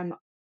door, and I'm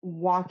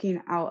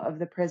walking out of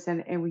the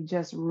prison. And we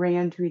just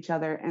ran to each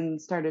other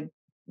and started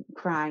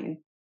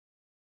crying.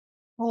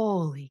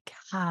 Holy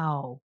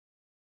cow.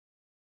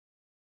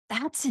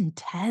 That's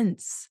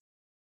intense.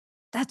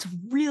 That's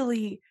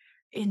really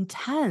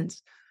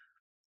intense.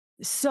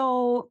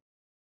 So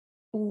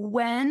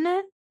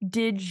when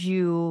did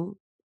you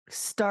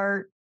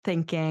start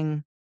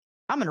thinking,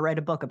 I'm going to write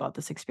a book about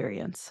this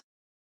experience?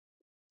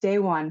 Day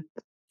one,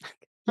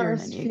 You're an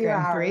first few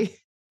Enneagram hours. 3.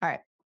 All right.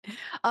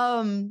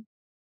 Um,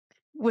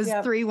 was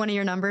Yep. 3 one of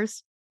your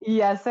numbers?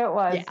 Yes, it Yeah.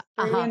 was 3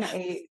 Uh-huh. and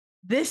 8.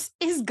 This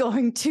is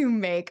going to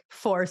make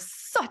for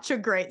such a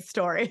great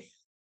story.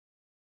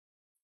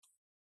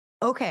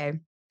 Okay.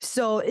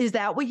 So is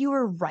that what you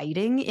were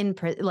writing in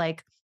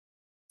like,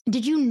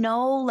 did you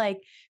know,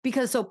 like,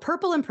 because so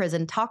Purple in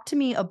Prison, talk to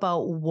me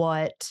about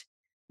what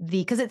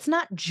because it's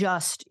not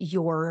just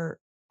your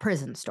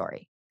prison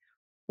story.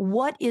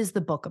 What is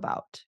the book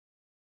about?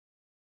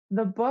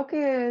 The book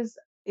is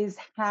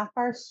half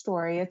our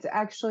story. It's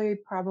actually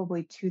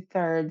probably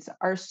 2/3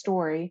 our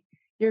story.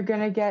 You're going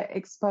to get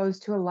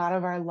exposed to a lot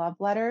of our love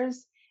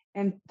letters,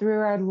 and through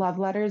our love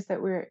letters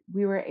that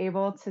we were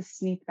able to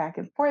sneak back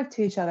and forth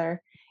to each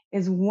other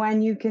is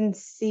when you can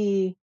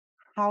see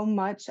how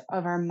much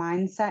of our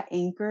mindset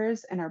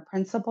anchors and our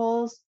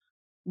principles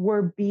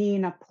were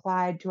being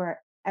applied to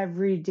our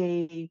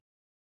everyday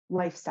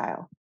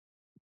lifestyle.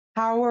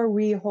 How are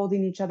we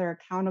holding each other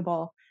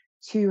accountable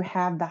to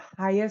have the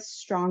highest,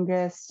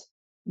 strongest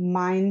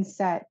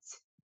mindset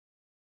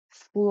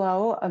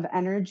flow of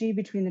energy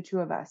between the two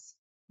of us?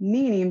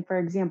 Meaning, for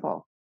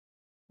example,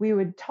 we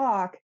would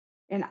talk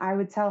and I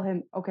would tell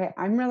him, "Okay,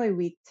 I'm really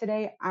weak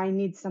today. I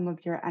need some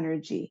of your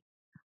energy.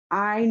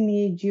 I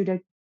need you to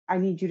I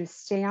need you to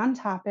stay on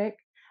topic.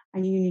 I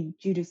need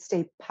you to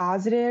stay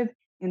positive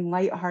and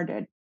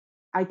lighthearted.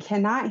 I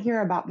cannot hear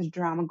about the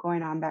drama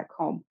going on back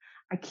home.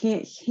 I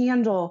can't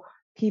handle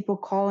people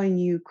calling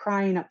you,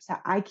 crying, upset.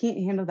 I can't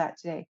handle that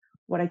today.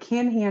 What I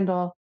can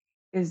handle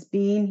is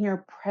being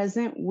here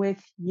present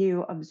with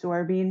you,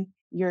 absorbing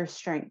your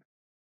strength.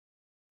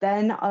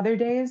 Then other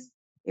days,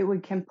 it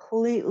would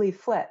completely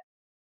flip.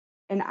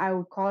 And I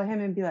would call him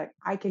and be like,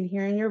 I can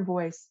hear in your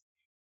voice,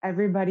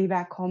 everybody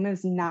back home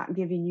is not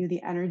giving you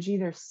the energy.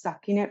 They're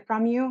sucking it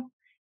from you.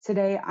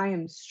 Today, I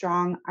am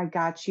strong. I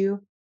got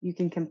you. You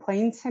can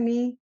complain to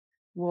me.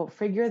 We'll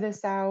figure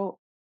this out.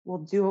 We'll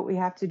do what we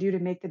have to do to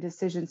make the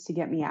decisions to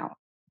get me out.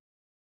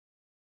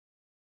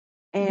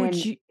 Would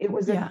And you it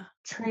was a yeah.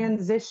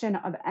 transition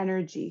of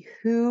energy.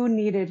 Who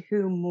needed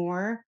who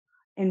more?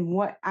 And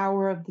what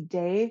hour of the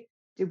day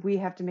did we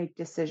have to make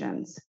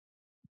decisions?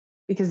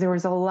 Because there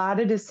was a lot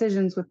of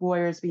decisions with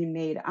lawyers being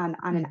made on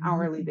an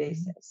hourly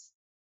basis.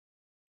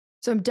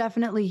 So I'm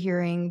definitely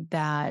hearing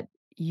that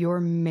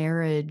your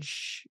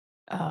marriage,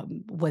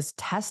 was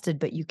tested,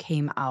 but you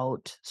came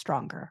out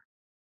stronger.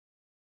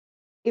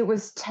 It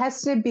was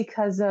tested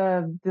because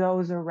of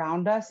those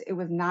around us. It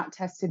was not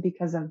tested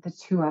because of the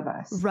two of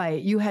us.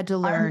 Right, you had to Our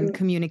learn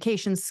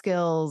communication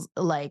skills,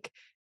 like,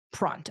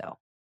 pronto.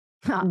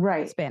 Ha,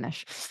 right.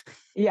 Spanish.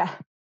 Yeah.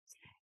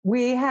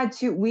 We had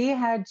to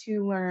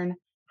learn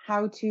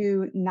how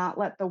to not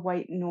let the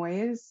white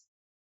noise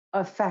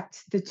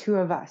affect the two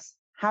of us.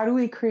 How do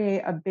we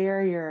create a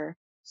barrier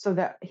so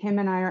that him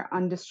and I are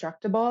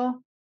indestructible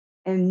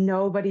and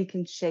nobody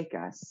can shake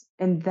us?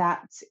 And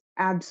that's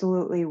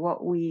absolutely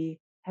what we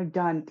have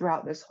done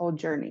throughout this whole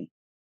journey.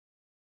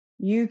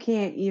 You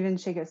can't even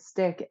shake a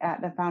stick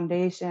at the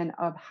foundation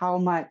of how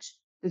much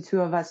the two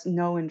of us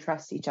know and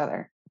trust each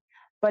other.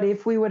 But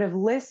if we would have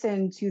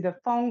listened to the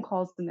phone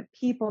calls and the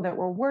people that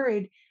were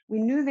worried, we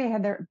knew they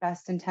had their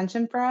best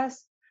intention for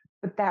us,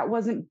 but that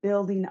wasn't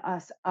building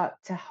us up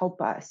to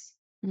help us.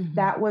 Mhm.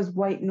 That was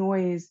white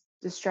noise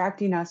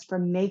distracting us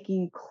from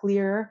making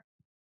clear,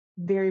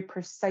 very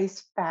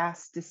precise,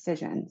 fast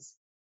decisions.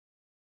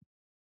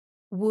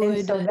 And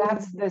Would so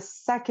that's the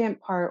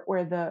second part,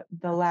 or the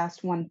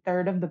last one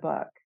third of the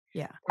book.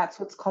 yeah. That's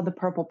what's called the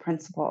purple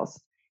principles.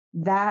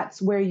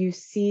 That's where you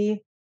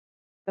see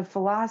the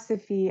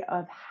philosophy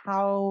of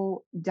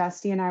how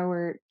Dusty and I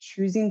were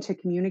choosing to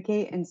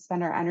communicate and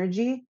spend our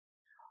energy.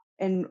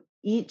 And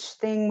each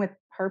thing with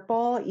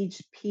purple,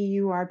 each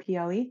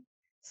PURPLE,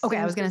 Okay,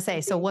 I was stands for gonna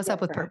say, so something what's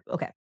up with different. purple?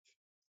 Okay.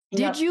 Did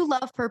Yep. you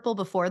love purple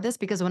before this?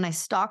 Because when I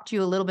stalked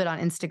you a little bit on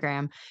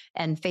Instagram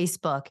and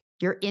Facebook,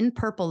 you're in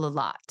purple a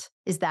lot.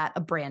 Is that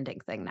a branding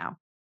thing now?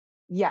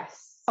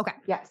 Yes. Okay,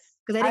 Yes.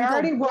 because I I didn't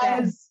already go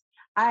back. was.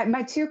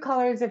 My two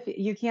colors, if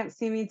you can't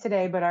see me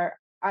today, but are,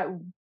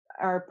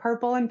 are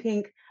purple and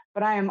pink.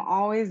 But I am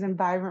always in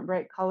vibrant,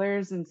 bright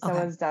colors, and so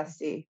Okay, is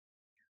Dusty.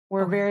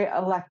 We're okay. very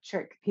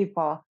electric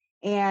people.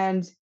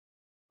 And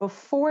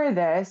before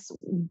this,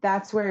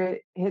 that's where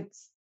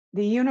it's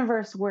the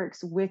universe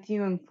works with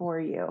you and for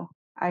you.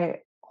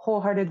 I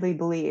wholeheartedly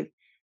believe,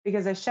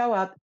 because I show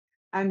up,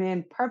 I'm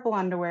in purple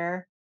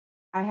underwear.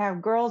 I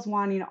have girls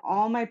wanting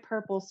all my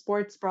purple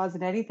sports bras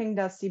and anything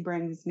Dusty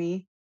brings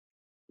me.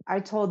 I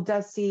told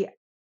Dusty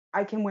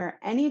I can wear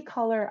any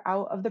color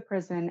out of the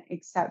prison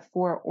except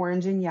for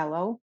orange and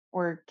yellow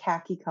or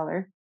khaki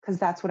color, because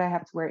that's what I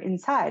have to wear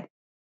inside.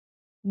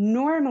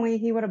 Normally,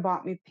 he would have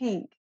bought me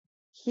pink.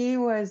 He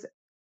was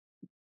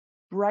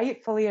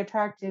rightfully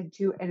attracted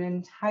to an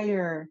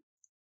entire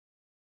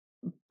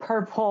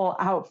purple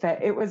outfit.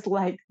 It was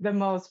like the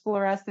most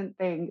fluorescent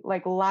thing,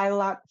 like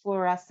lilac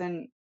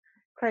fluorescent,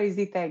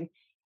 crazy thing.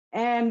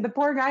 And the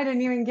poor guy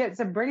didn't even get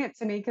to bring it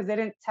to me because they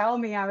didn't tell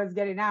me I was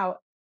getting out.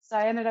 So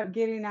I ended up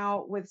getting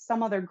out with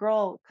some other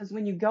girl, because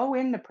when you go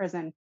into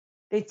prison,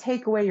 they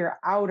take away your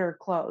outer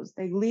clothes.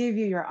 They leave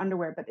you your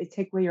underwear, but they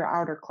take away your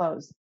outer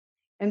clothes.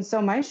 And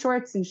so my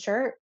shorts and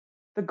shirt,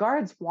 the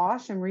guards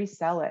wash and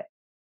resell it.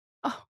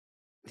 Oh,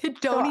 they So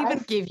don't even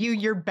give you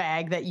your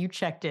bag that you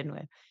checked in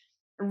with.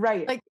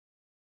 right. Like,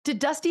 did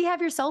Dusty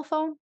have your cell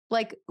phone?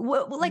 Like,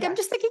 what? Like, I'm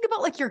just Yes. thinking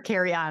about like your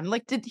carry on.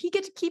 Like, did he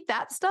get to keep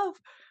that stuff,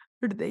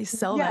 or did they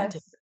sell that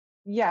to?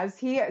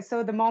 Yes. Yes.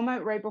 So the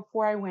moment right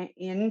before I went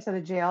into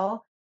the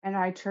jail and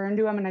I turned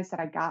to him and I said,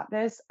 I got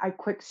this, I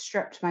quick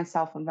stripped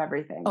myself of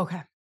everything.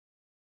 Okay.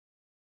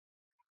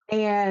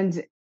 And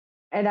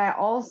I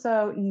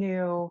also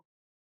knew,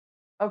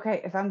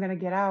 okay, if I'm gonna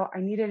get out,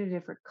 I needed a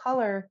different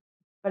color.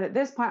 But at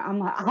this point, I'm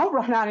like, I'll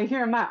run out of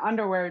here in my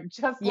underwear.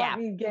 Just let Yeah.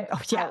 me get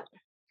Oh yeah. out.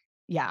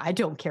 Yeah. I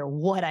don't care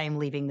what I am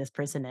leaving this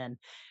prison in.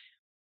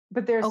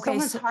 But there's so Okay.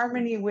 much So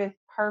harmony with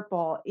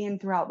purple in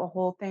throughout the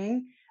whole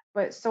thing.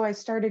 But so I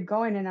started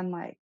going and I'm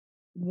like,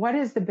 what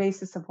is the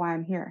basis of why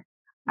I'm here?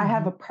 I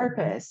have a mhm.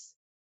 purpose.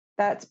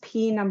 That's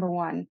P number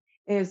one,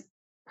 is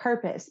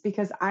purpose,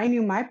 because I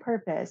knew my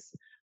purpose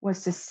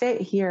was to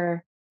sit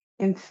here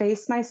and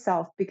face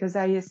myself, because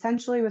I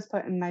essentially was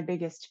put in my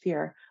biggest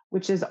fear,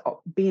 which is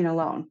being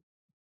alone.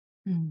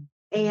 Mm.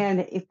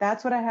 And if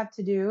that's what I have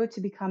to do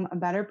to become a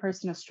better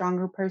person, a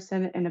stronger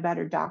person, and a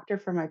better doctor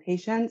for my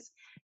patients,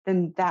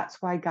 then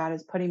that's why God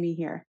is putting me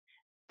here.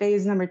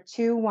 Phase number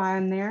two, why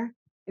I'm there,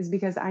 is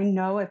because I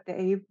know if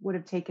they would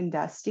have taken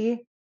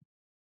Dusty,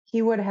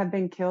 he would have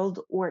been killed,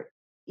 or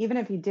even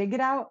if he did get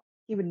out,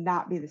 he would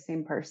not be the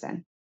same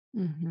person.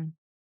 Mhm.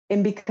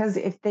 And because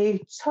if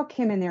they took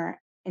him in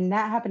there and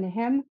that happened to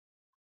him,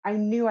 I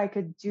knew I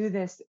could do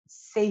this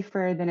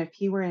safer than if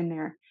he were in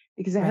there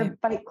because I Right. heard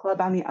Fight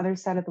Club on the other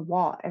side of the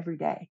wall every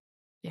day.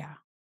 Yeah.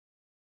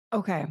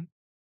 Okay.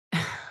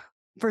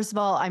 First of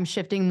all, I'm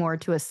shifting more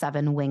to a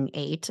 7 wing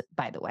 8,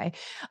 by the way.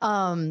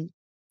 Um,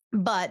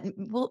 but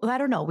well, I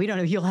don't know. We don't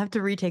know. You'll have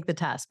to retake the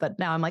test. But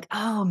now I'm like,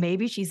 oh,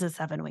 maybe she's a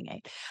 7 wing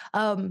 8.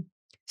 Um,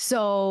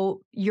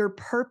 so your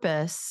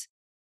purpose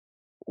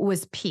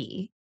was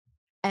P.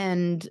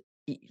 And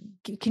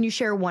can you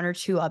share one or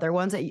two other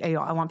ones that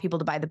I want people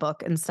to buy the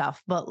book and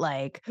stuff, but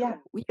like, Yeah.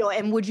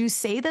 and would you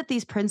say that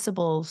these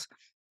principles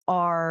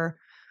are,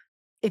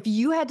 if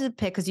you had to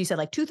pick, because you said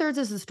like 2/3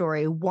 is the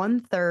story,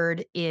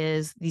 1/3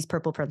 is these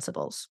purple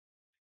principles,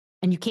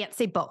 and you can't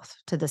say both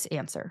to this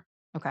answer,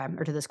 okay,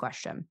 or to this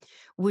question.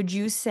 Would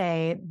you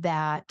say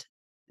that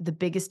the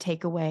biggest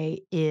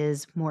takeaway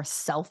is more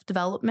self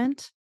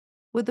development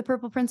with the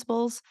purple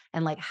principles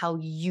and like how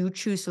you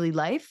choose to lead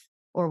life,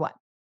 or what?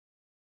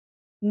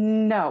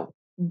 No,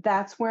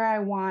 that's where I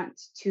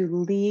want to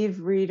leave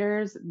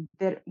readers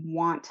that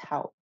want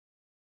help.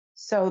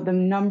 So, the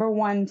number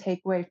one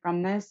takeaway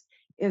from this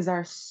is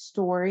our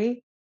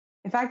story.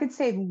 If I could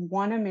save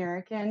one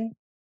American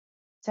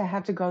to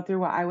have to go through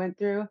what I went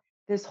through,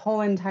 this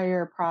whole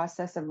entire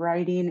process of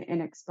writing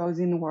and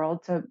exposing the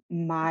world to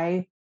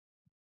my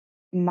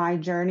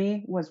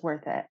journey was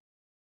worth it.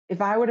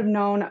 If I would have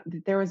known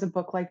that there was a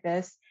book like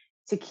this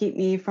to keep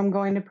me from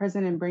going to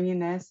prison and bringing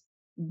this,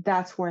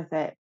 that's worth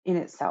it in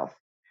itself.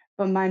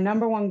 But my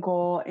number one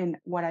goal and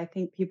what I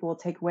think people will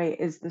take away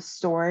is the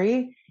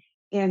story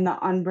and the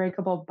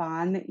unbreakable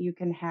bond that you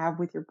can have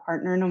with your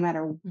partner, no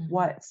matter Mhm.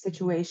 what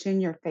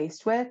situation you're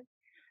faced with.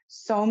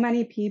 So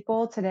many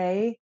people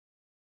today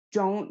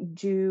don't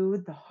do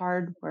the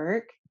hard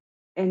work.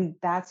 And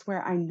that's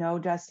where I know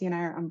Dusty and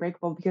I are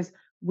unbreakable because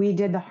we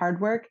did the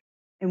hard work.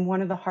 And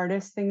one of the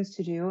hardest things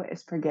to do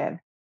is forgive.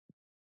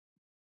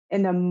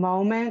 In the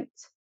moment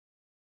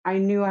I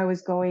knew I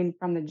was going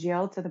from the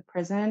jail to the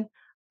prison,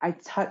 I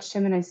touched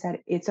him and I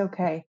said, "It's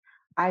okay.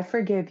 I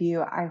forgive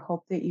you. I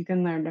hope that you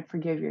can learn to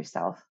forgive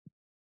yourself."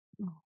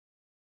 Oh.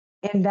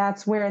 And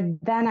that's where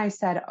then I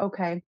said,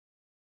 "Okay,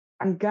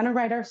 I'm going to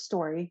write our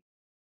story."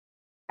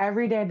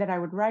 Every day that I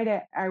would write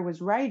it, I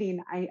was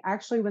writing. I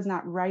actually was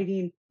not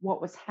writing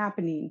what was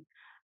happening.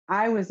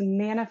 I was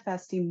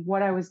manifesting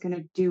what I was going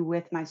to do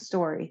with my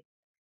story.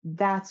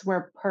 That's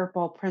where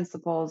Purple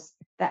Principles,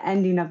 the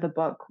ending of the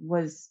book,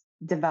 was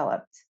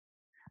developed.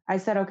 I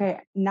said, okay,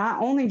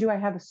 not only do I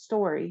have a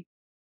story,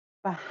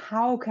 but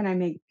how can I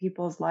make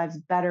people's lives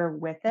better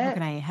with How it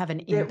can I have an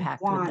that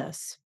impact with want,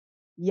 this?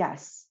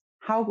 yes.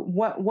 How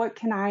what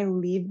can I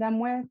leave them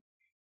with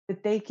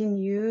that they can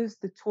use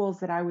the tools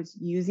that I was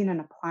using and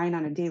applying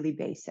on a daily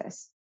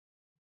basis?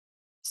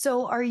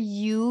 So are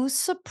you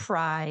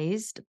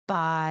surprised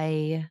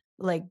by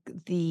like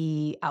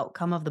the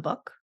outcome of the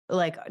book?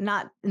 Like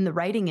not in the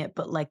writing it,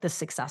 but like the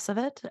success of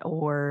it?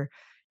 Or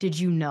did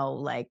you know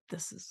like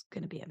this is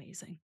gonna be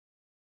amazing?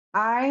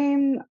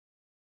 I'm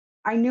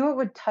I knew it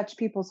would touch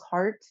people's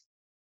heart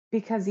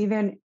because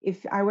even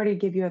if I were to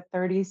give you a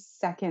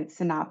 30-second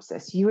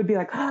synopsis, you would be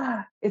like,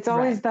 ah, it's Right.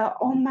 always the,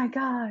 oh my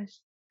gosh.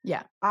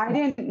 Yeah. I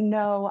didn't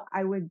know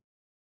I would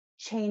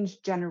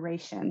change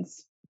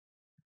generations.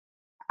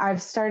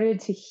 I've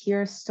started to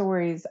hear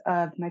stories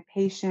of my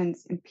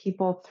patients and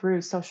people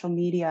through social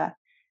media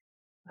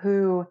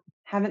who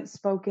haven't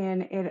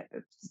spoken.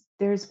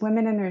 There's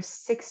women in their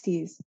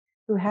 60s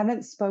who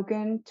haven't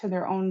spoken to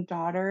their own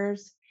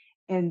daughters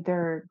and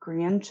their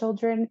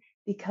grandchildren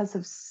because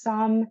of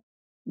some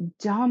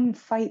dumb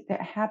fight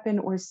that happened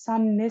or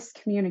some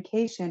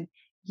miscommunication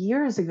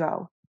years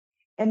ago.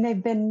 And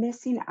they've been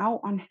missing out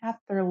on half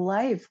their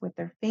life with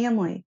their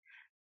family.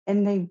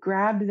 And they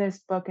grab this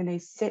book and they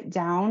sit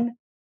down.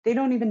 They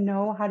don't even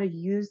know how to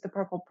use the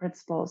purple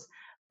principles,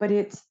 but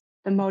it's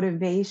the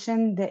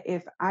motivation that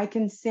if I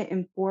can sit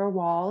in four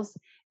walls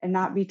and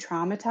not be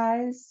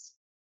traumatized,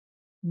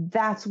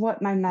 that's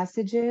what my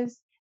message is,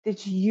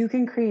 that you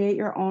can create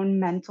your own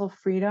mental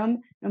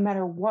freedom no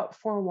matter what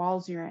four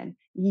walls you're in.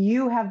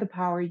 You have the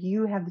power,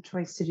 you have the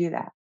choice to do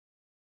that.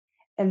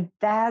 And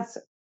that's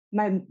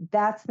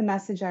the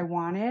message I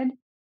wanted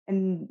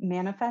and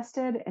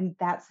manifested, and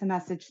that's the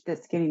message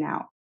that's getting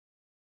out.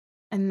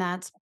 And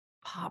that's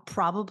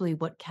probably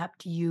what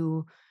kept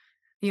you,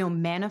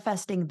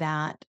 manifesting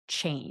that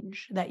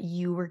change that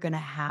you were going to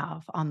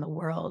have on the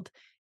world.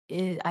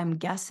 I'm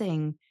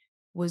guessing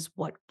was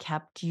what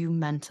kept you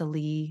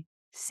mentally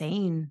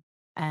sane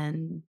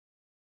and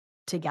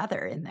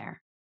together in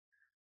there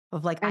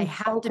of like, I And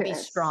have to be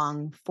focused.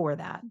 strong for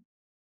that.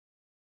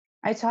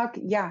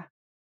 Yeah,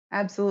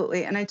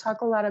 absolutely. And I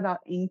talk a lot about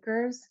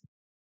anchors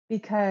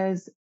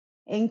because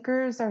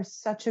anchors are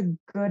such a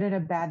good and a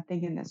bad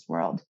thing in this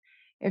world.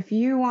 If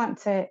you want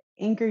to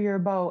anchor your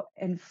boat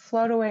and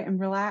float away and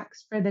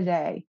relax for the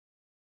day,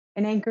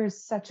 an anchor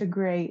is such a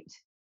great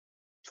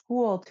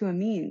tool to a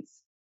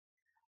means.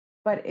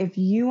 But if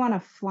you want to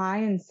fly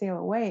and sail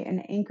away, an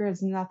anchor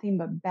is nothing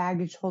but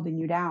baggage holding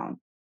you down.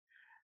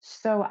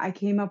 So I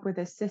came up with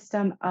a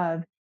system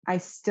of, I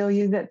still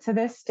use it to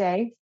this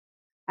day.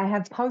 I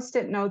have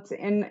post-it notes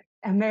in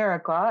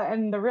America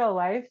and the real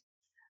life,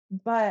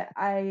 but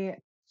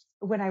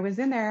when I was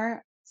in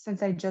there,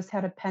 since I just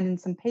had a pen and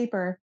some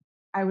paper,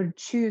 I would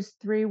choose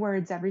 3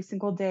 words every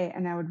single day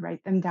and I would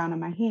write them down on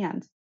my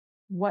hand.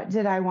 What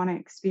did I want to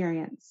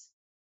experience?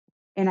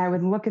 And I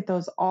would look at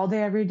those all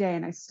day, every day.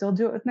 And I still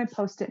do it with my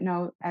post it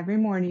note every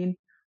morning.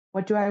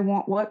 What do I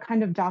want? What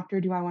kind of doctor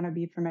do I want to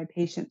be for my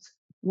patients?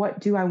 What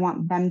do I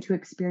want them to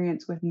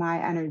experience with my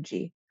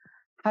energy?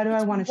 How do I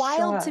It's want to show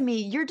wild to up?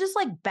 me. You're just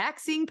like back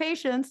seeing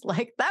patients.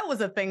 Like that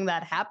was a thing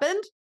that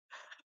happened.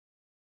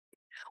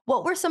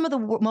 What were some of the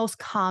most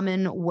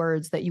common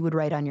words that you would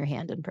write on your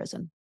hand in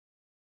prison?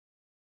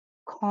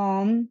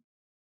 Calm,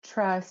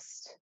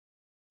 trust,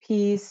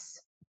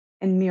 peace,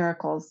 and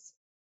miracles.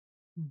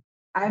 Mm.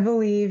 I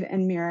believe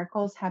in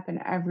miracles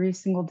happen every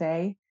single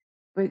day,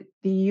 but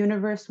the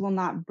universe will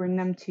not bring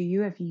them to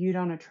you if you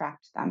don't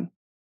attract them.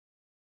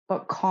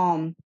 But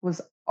calm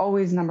was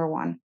always number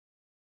one.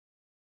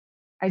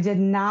 I did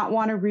not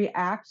want to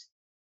react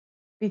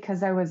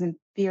because I was in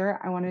fear.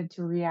 I wanted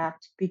to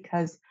react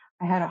because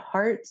I had a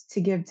heart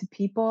to give to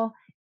people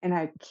and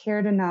I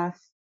cared enough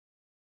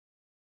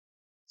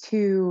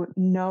to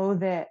know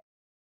that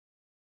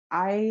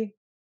I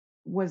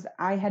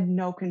had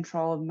no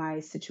control of my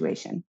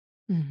situation.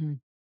 Mhm.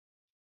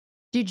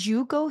 Did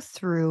you go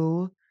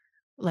through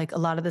like a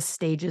lot of the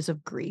stages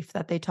of grief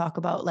that they talk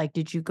about? Like,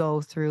 did you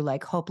go through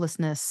like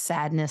hopelessness,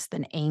 sadness,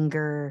 then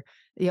anger?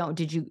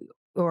 Did you,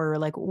 or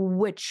like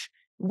which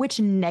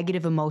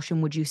negative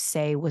emotion would you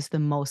say was the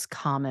most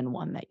common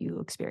one that you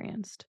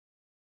experienced?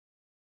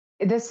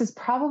 This is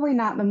probably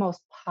not the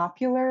most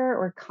popular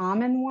or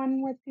common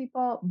one with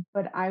people,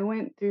 but I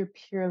went through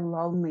pure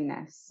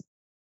loneliness.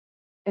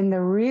 And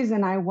the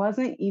reason I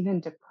wasn't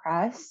even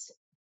depressed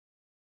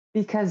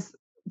because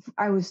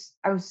I was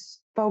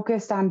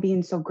focused on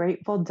being so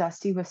grateful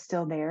Dusty was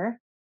still there.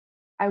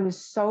 I was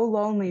so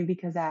lonely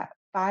because at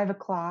 5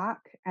 o'clock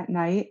at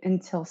night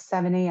until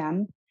 7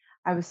 a.m.,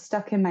 I was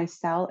stuck in my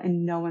cell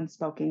and no one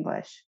spoke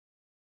English.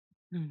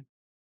 Mm.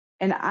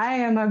 And I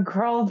am a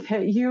girl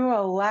that you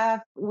will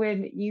laugh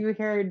when you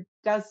hear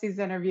Dusty's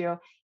interview.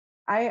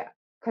 I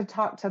could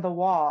talk to the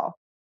wall.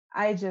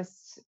 I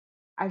just,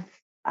 I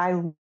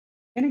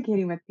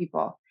communicating with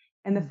people.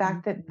 And the Mhm.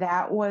 fact that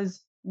that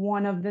was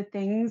one of the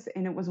things,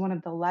 and it was one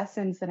of the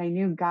lessons that I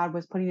knew God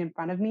was putting in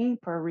front of me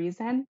for a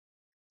reason,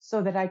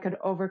 so that I could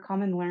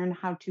overcome and learn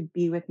how to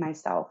be with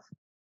myself.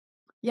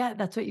 Yeah,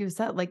 that's what you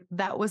said. Like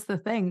that was the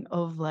thing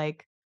of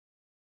like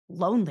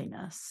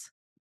loneliness.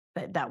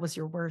 That was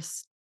your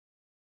worst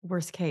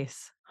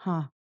case.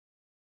 Huh.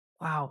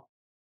 Wow.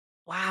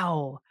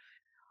 Wow.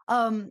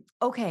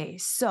 Okay,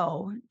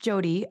 so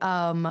Jodi,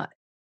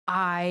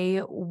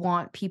 I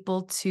want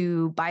people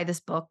to buy this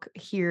book,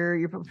 hear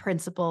your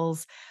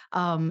principles.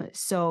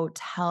 So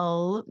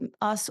tell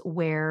us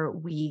where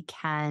we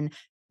can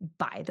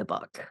buy the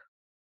book.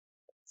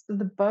 So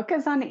the book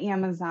is on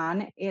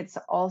Amazon. It's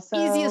also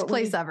Easiest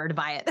place we ever to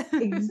buy it.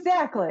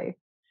 exactly,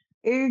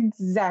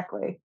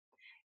 exactly.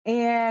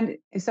 And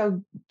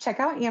so check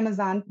out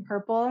Amazon,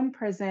 Purple in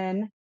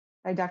Prison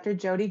by Dr.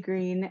 Jodi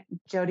Green,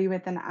 Jodi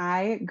with an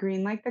I,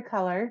 green like the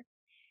color.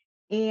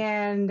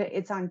 And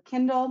it's on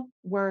Kindle.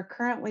 We're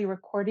currently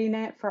recording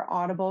it for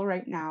Audible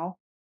right now.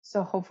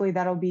 So hopefully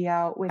that'll be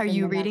out Are within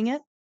you the reading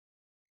next. it?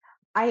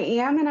 I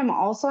am, and I'm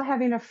also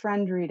having a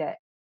friend read it.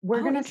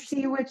 We're Oh, going to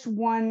see interesting. which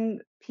one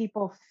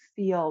people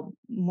feel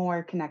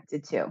more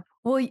connected to.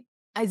 Well,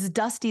 as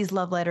Dusty's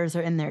love letters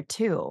are in there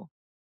too,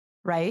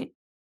 right?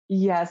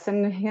 Yes,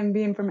 and him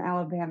being from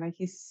Alabama,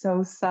 he's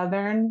so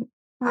southern.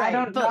 I Right.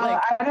 don't But know.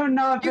 like I don't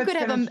know if you it's could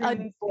have going to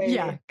a yeah,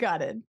 translate.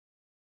 got it.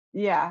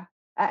 Yeah,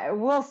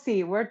 we'll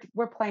see. We're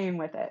playing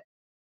with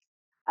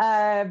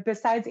it.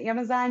 Besides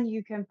Amazon,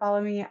 you can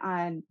follow me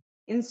on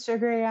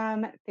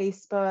Instagram,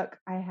 Facebook.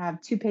 I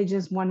have 2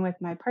 pages, one with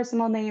my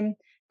personal name.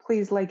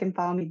 Please like and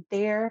follow me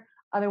there.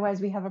 Otherwise,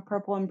 we have a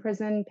Purple in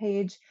Prison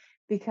page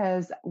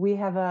because we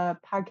have a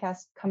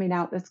podcast coming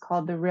out that's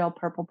called the Real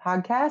Purple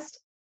Podcast,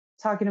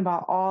 talking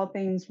about all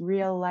things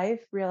real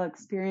life, real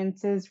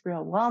experiences,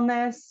 real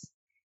wellness,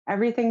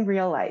 everything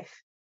real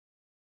life.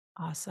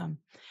 Awesome.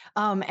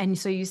 And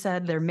so you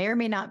said there may or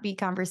may not be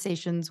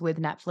conversations with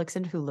Netflix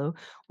and Hulu.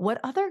 What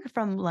other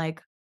from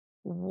like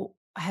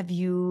have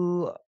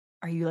you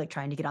are you like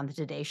trying to get on the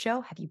Today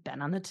Show? Have you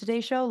been on the Today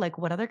Show? Like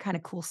what other kind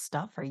of cool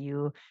stuff are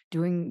you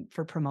doing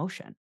for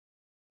promotion?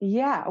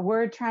 Yeah,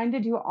 we're trying to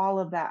do all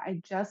of that. I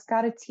just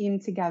got a team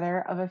together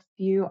of a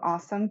few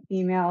awesome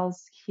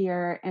females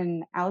here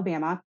in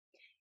Alabama,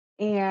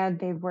 and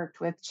they've worked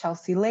with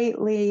Chelsea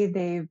lately.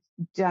 They've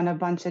done a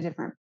bunch of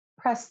different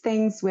press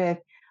things with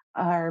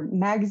our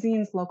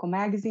magazines, local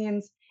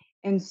magazines.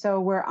 And so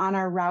we're on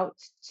our route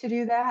to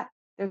do that.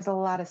 There's a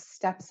lot of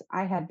steps.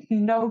 I had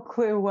no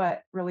clue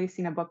what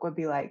releasing a book would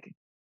be like.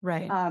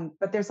 Right.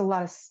 But there's a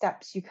lot of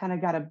steps you kind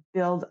of got to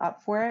build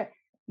up for it.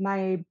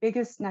 my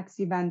biggest next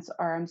events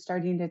are I'm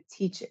starting to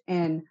teach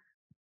and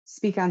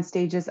speak on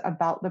stages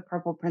about the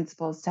purple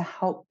principles to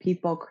help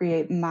people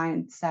create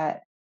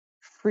mindset,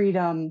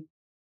 freedom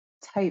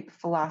type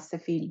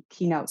philosophy So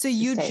keynotes to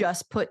you stage.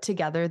 just put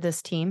together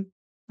this team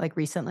like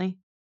recently?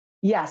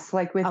 Yes,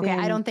 like Okay, I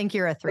within don't think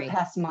you're a the 3.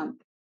 past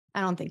month.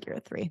 I don't think you're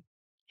a 3.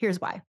 Here's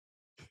why.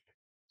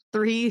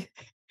 3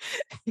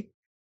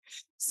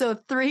 so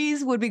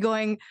 3s would be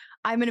going,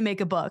 I'm going to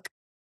make a book.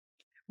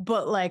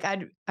 But like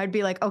I'd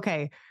be like,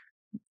 okay,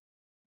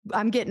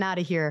 I'm getting out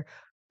of here.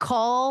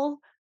 Call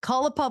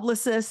a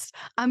publicist.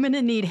 I'm going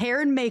to need hair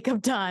and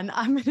makeup done.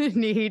 I'm going to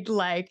need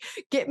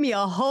get me a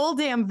whole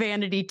damn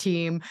vanity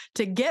team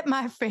to get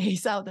my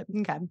face out there.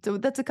 Okay. So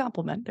that's a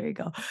compliment. There you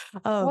go.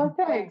 Well,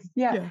 thanks.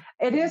 Yeah. Yeah.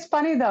 It is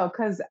funny though,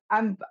 because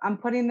I'm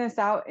putting this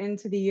out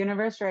into the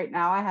universe right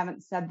now. I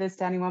haven't said this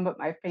to anyone but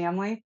my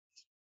family.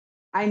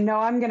 I know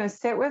I'm going to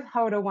sit with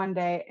Hoda one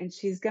day and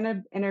she's going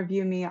to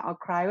interview me. I'll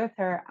cry with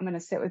her. I'm going to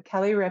sit with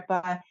Kelly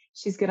Ripa.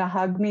 She's going to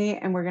hug me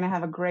and we're going to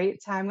have a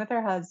great time with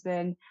her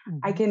husband.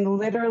 I can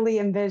literally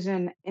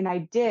envision, and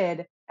I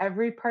did,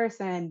 every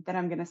person that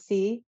I'm going to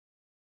see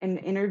and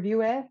interview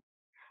with.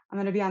 I'm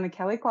going to be on the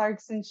Kelly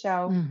Clarkson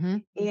show.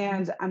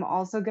 And I'm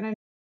also going to,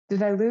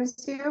 did I lose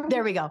you?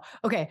 There we go.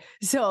 Okay.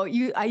 So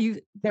you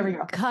There we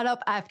go. cut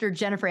up after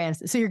Jennifer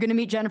Aniston. So you're going to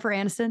meet Jennifer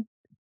Aniston?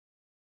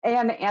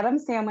 And Adam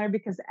Sandler,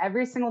 because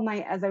every single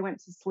night as I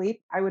went to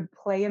sleep, I would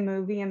play a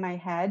movie in my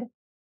head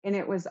and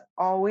it was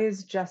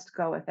always Just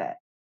Go With It.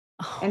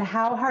 And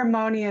how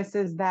harmonious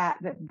is that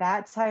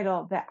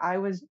title, that I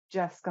was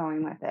just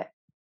going with it.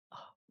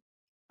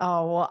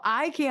 Oh, well,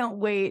 I can't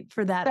wait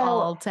for that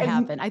all to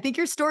happen. I think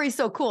your story is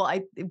so cool.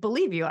 I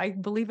believe you. I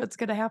believe it's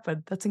going to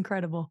happen. That's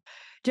incredible.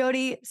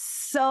 Jodi,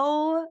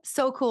 so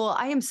cool.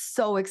 I am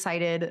so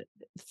excited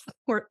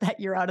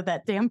that you're out of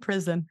that damn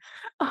prison.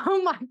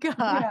 Oh my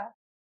God. Yeah.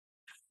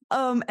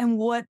 And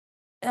what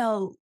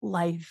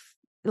life,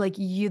 like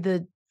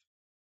the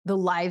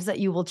lives that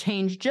you will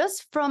change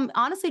just from,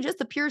 honestly, just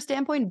the pure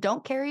standpoint,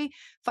 don't carry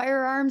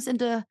firearms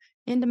into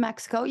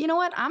Mexico. You know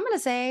what? I'm going to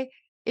say,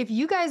 if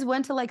you guys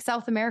went to like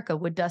South America,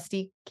 would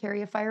Dusty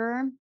carry a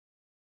firearm?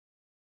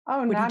 Oh,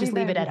 Would he not just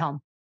leave even it at home?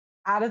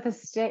 out of the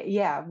state.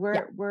 Yeah,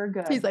 Yeah. we're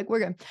good. He's like, we're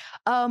good.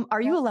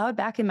 Are you Yeah. allowed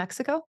back in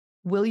Mexico?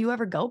 Will you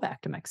ever go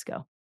back to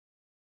Mexico?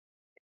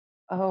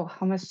 Oh,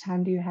 how much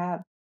time do you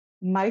have?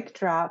 Mic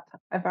drop.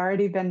 I've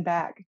already been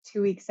back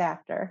 2 weeks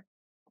after.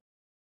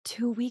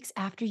 2 weeks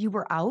after you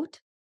were out?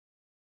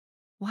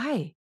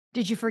 Why?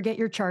 Did you forget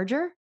your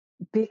charger?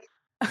 Be-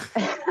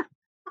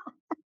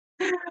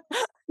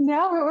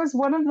 No, it was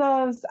one of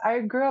those. I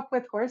grew up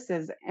with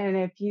horses, and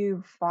if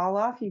you fall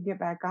off, you get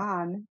back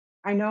on.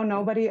 I know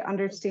nobody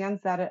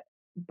understands that,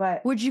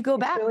 but Would you go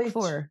it's back really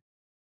for?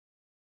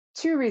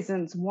 2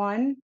 reasons.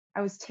 One,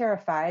 I was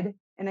terrified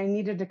and I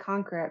needed to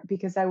conquer it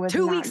because I was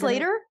 2 not weeks gonna.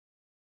 later?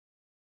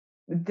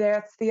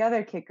 That's the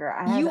other kicker.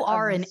 I had You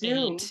are a an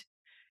Zoom. 8.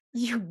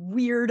 You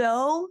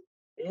weirdo.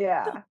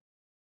 Yeah.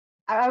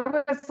 I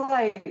was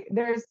like,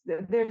 there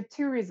are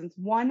 2 reasons.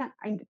 One,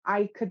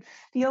 I could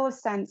feel a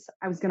sense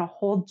I was gonna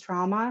hold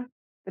trauma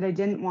that I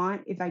didn't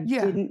want if I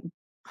Yeah. didn't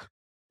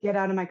get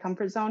out of my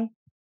comfort zone.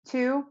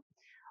 2,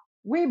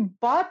 we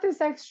bought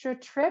this extra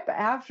trip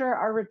after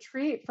our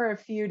retreat for a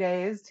few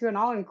days to an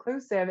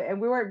all-inclusive,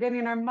 and we weren't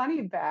getting our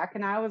money back.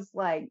 And I was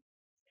like,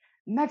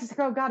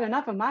 Mexico got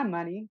enough of my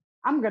money.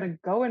 I'm going to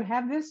go and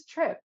have this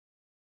trip.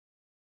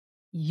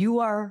 You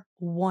are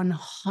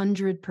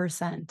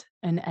 100%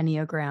 an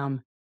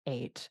Enneagram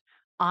 8.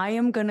 I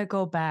am going to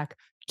go back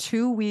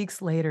 2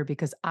 weeks later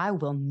because I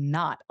will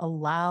not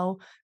allow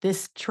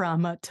this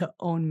trauma to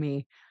own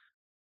me.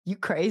 You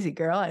crazy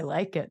girl. I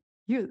like it.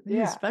 You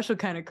Yeah. special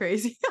kind of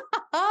crazy.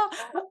 Yeah.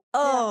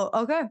 Oh,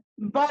 okay.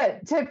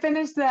 But to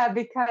finish that,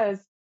 because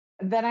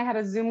then I had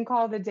a Zoom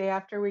call the day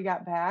after we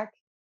got back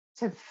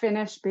to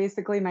finish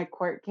basically my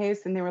court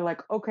case. And they were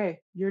like, okay,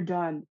 you're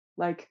done.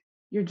 Like,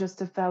 you're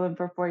just a felon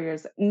for 4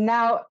 years.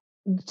 Now,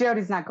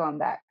 Jodi's not going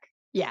back.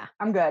 Yeah.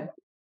 I'm good.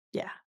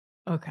 Yeah.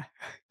 Okay.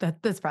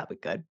 That's probably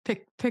good.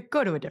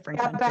 Go to a different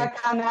Got country. back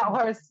on that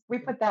horse. We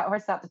put that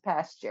horse out to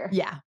pasture.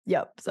 Yeah.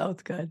 Yep.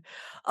 Sounds good.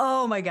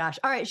 Oh my gosh.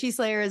 All right, She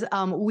Slayers.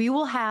 We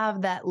will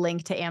have that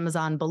link to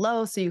Amazon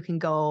below so you can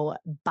go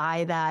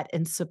buy that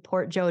and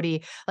support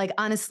Jodi. Like,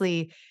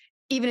 honestly,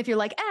 even if you're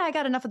like, I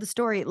got enough of the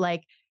story,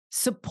 like,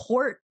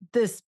 support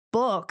this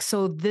book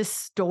so this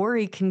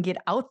story can get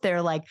out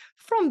there. Like,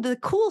 from the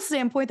cool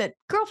standpoint that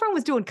girlfriend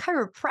was doing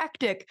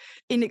chiropractic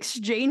in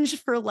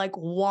exchange for like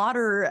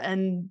water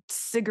and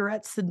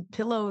cigarettes and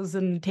pillows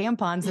and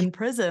tampons in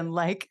prison.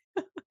 Like,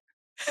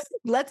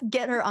 let's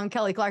get her on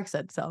Kelly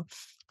Clarkson. So,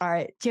 all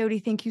right, Jodi,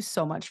 thank you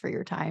so much for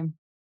your time.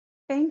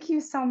 Thank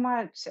you so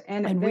much.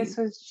 And we this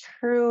was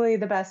truly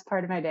the best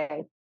part of my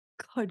day.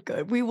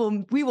 Good. We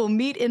will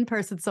meet in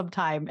person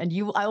sometime, and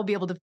I will be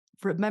able to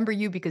remember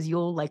you because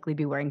you'll likely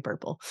be wearing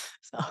purple.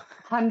 So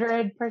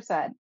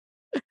 100%.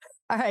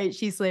 All right,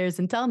 She Slayers.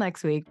 Until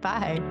next week.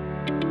 Bye.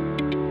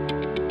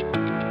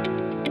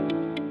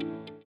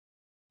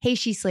 Hey,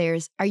 She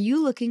Slayers, are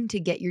you looking to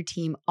get your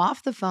team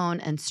off the phone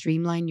and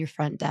streamline your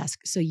front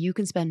desk so you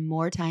can spend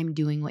more time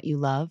doing what you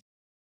love?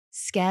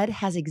 Sked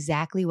has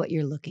exactly what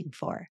you're looking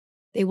for.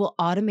 They will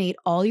automate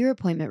all your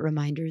appointment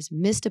reminders,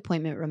 missed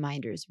appointment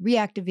reminders,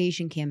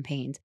 reactivation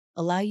campaigns,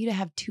 allow you to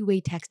have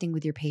two-way texting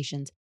with your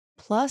patients.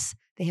 Plus,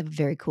 they have a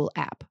very cool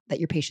app that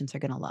your patients are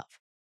going to love.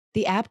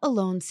 The app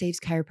alone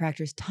saves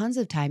chiropractors tons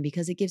of time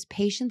because it gives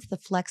patients the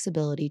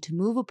flexibility to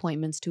move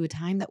appointments to a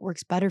time that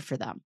works better for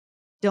them.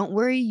 Don't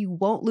worry, you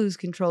won't lose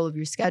control of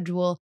your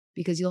schedule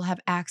because you'll have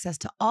access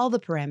to all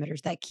the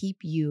parameters that keep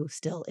you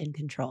still in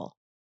control.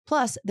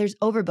 Plus, there's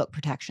overbook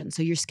protection,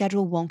 so your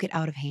schedule won't get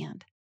out of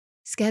hand.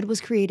 Sked was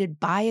created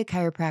by a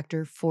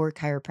chiropractor for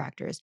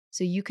chiropractors,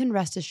 so you can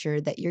rest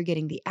assured that you're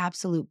getting the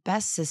absolute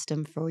best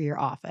system for your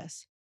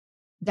office.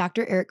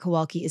 Dr. Eric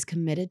Kowalski is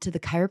committed to the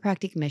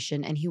chiropractic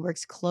mission, and he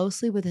works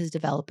closely with his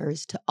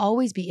developers to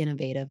always be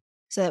innovative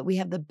so that we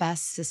have the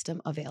best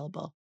system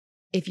available.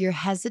 If you're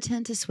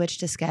hesitant to switch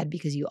to Sked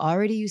because you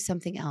already use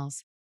something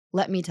else,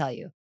 let me tell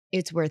you,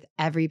 it's worth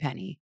every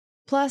penny.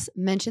 Plus,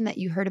 mention that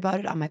you heard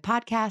about it on my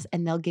podcast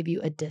and they'll give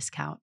you a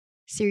discount.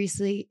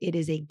 Seriously, it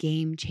is a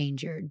game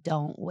changer.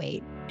 Don't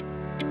wait.